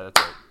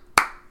 that's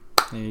it.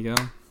 There you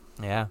go.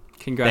 Yeah.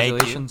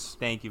 Congratulations.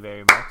 Thank you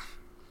very much.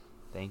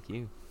 Thank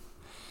you.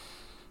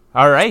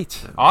 All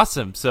right.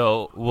 Awesome.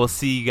 So we'll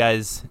see you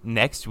guys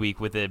next week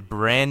with a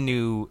brand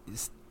new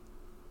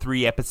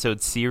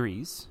 3-episode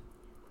series.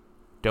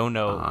 Don't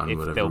know On if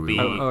whatever there'll we be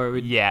want.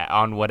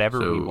 on whatever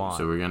we want.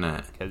 So we're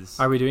gonna.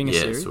 Are we doing a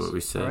series? So what we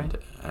said,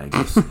 Alright.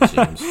 I guess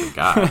James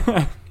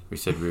forgot. We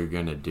said we were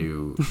gonna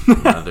do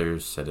another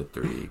set of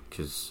 3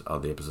 because all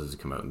the episodes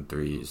come out in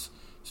 3s.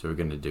 So we're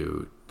gonna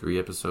do 3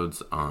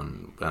 episodes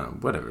on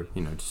whatever,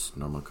 just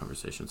normal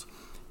conversations,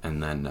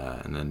 and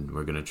then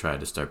we're gonna try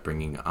to start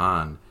bringing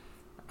on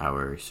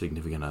our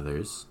significant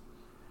others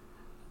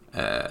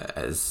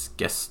as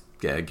guest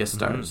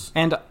stars,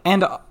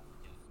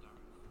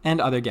 and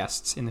other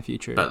guests in the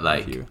future. but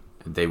like if you-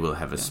 they will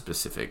have a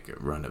specific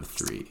run of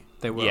 3.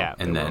 they will. Yeah.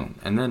 And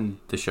then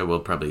the show will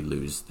probably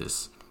lose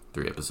this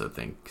 3-episode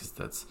thing because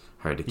that's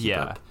hard to keep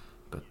up.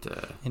 But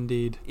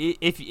Indeed.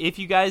 If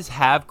you guys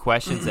have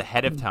questions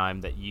ahead of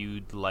time that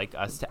you'd like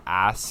us to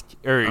ask,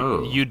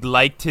 or you'd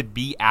like to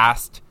be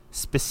asked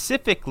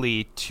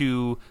specifically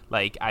to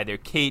like either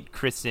Kate,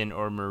 Kristen,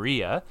 or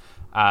Maria,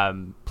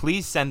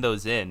 please send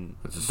those in.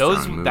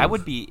 That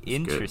would be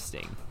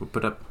interesting. We'll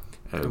put up.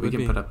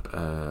 Put up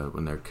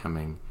when they're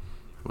coming.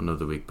 We'll know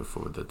the week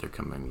before that they're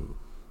coming.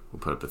 We'll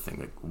put up a thing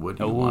like, "What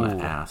do you want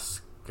to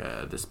ask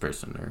this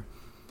person?" or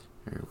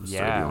what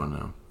story do you want to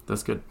know?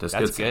 That's good. That's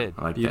good. good.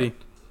 I like Beauty.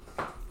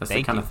 that. That's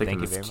Thank the kind you. of thing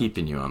Thank you that's very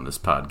keeping you on this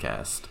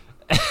podcast.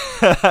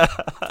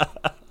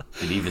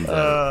 It evens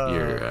out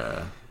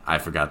your I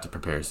forgot to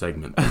prepare a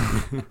segment.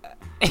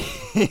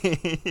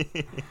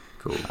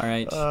 Cool. All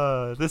right.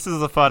 This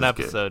is a fun That's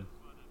good. episode.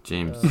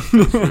 James,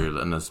 thanks for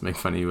letting us make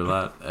fun of you a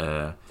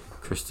lot.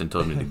 Kristen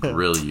told me to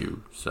grill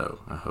you, so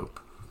I hope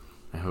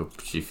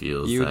she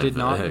feels You I've, did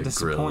not grilled.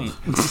 disappoint.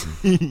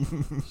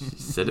 She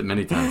said it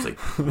many times, like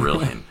grill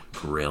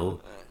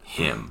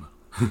him.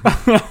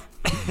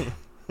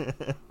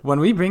 When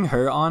we bring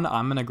her on,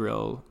 I'm gonna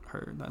grill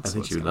her. I That's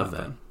think what's she would gonna love that.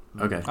 happen.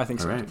 Okay, I think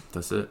so, All right,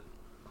 that's it.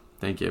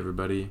 Thank you,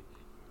 everybody.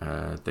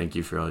 Thank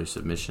you for all your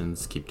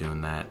submissions. Keep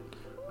doing that.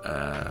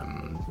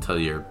 Tell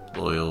your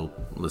loyal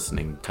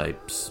listening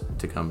types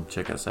to come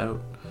check us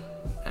out.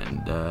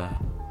 And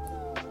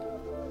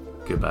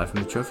goodbye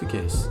from the trophy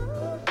case.